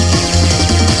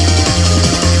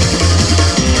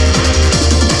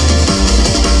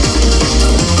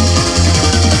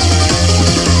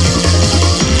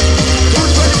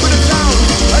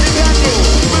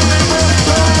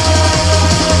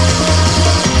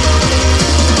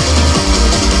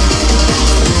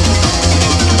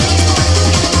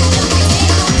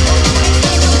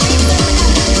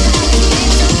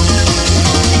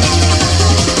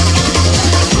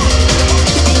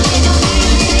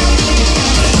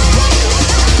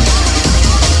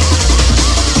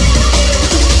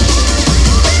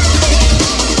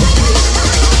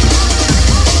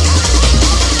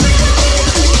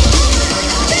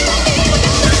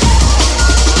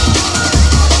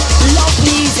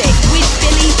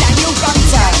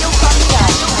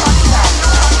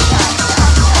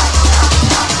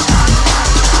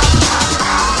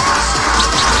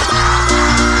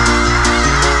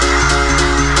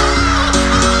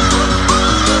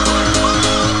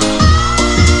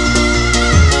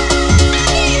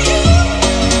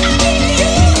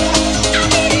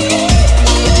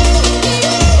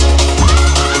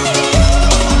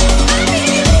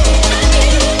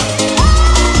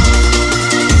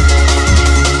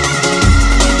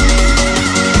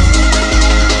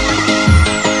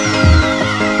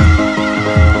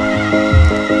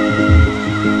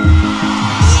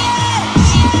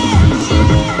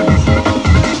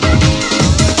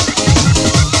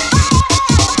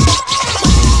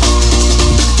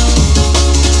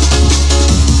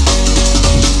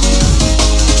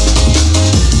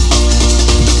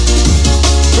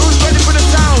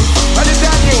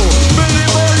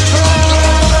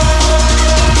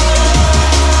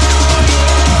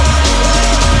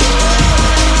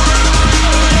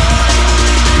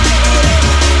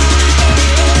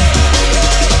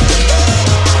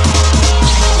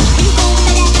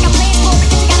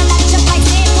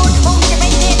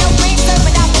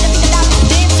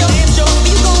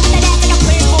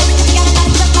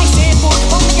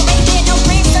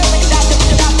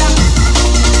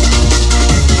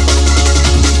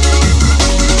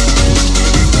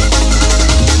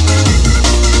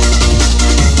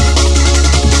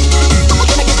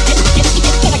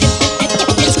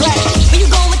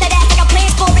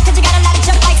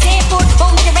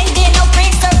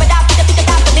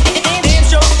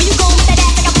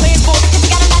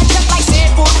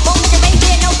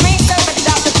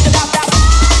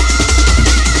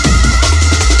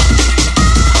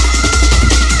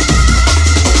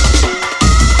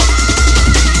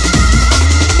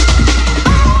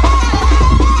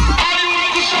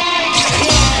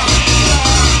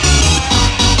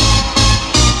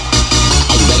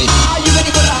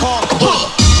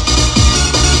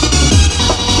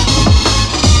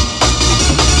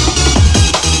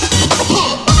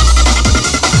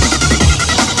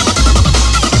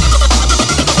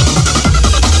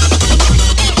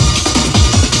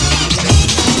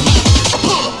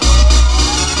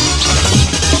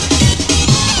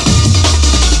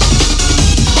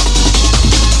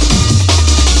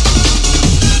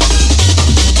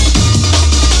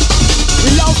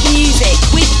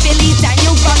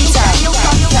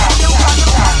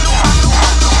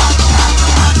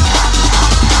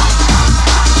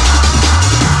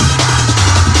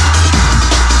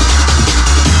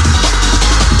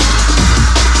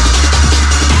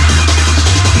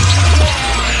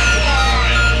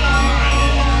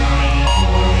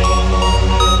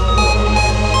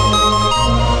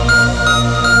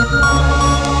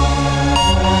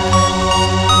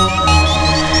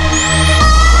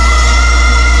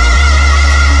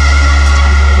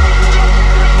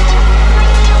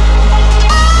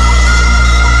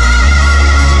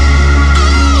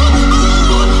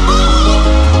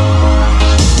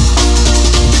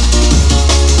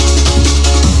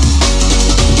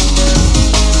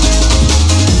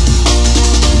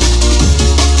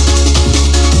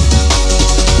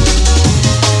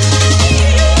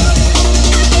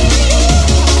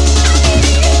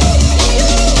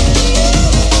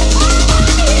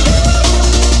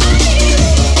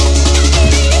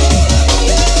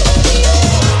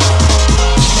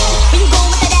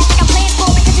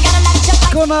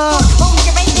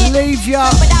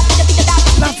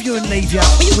 leave you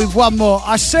with one more.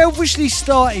 I selfishly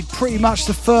started pretty much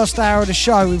the first hour of the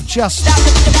show with just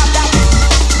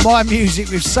my music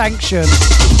with Sanction.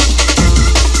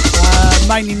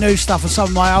 Mainly new stuff and some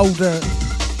of my older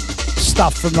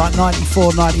stuff from like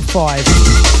 94, 95.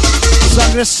 So I'm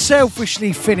going to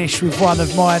selfishly finish with one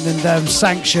of mine and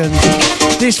Sanction.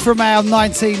 This from our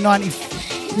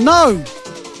 1990... No!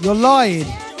 You're lying.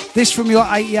 This from your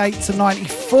 88 to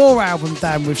 94 album,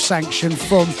 Dan, with Sanction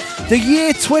from the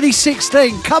year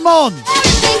 2016. Come on!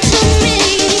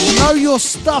 Know your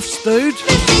stuffs, dude.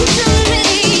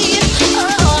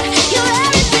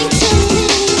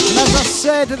 And as I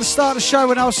said at the start of the show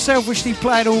when I was selfishly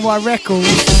playing all my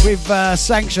records with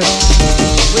Sanction,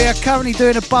 we are currently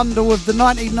doing a bundle of the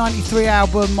 1993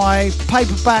 album, my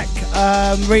paperback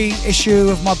reissue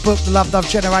of my book, The Love Dove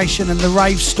Generation, and the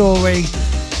Rave Story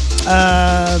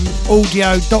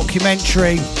audio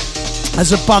documentary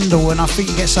as a bundle, and I think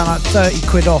you get something like 30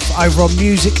 quid off over on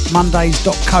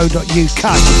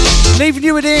musicmondays.co.uk. Leaving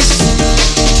you with this.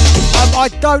 I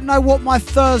don't know what my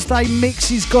Thursday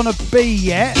mix is gonna be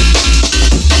yet.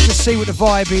 Just see what the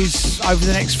vibe is over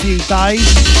the next few days.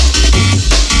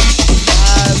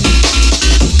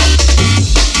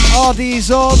 Hardy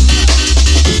is on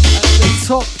at the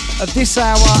top of this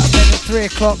hour, and then at 3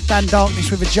 o'clock, Dan Darkness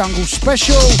with a jungle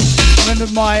special. Remember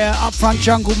my upfront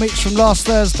jungle mix from last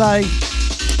Thursday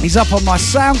is up on my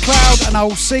SoundCloud, and I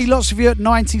will see lots of you at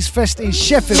 90s Fest in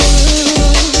Sheffield.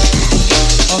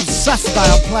 On Saturday,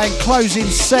 I'm playing closing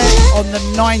set on the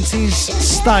 90s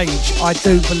stage, I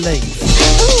do believe.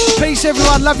 Peace,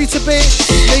 everyone. Love you to bits.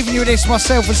 Leaving you with this,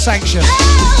 myself and Sanction.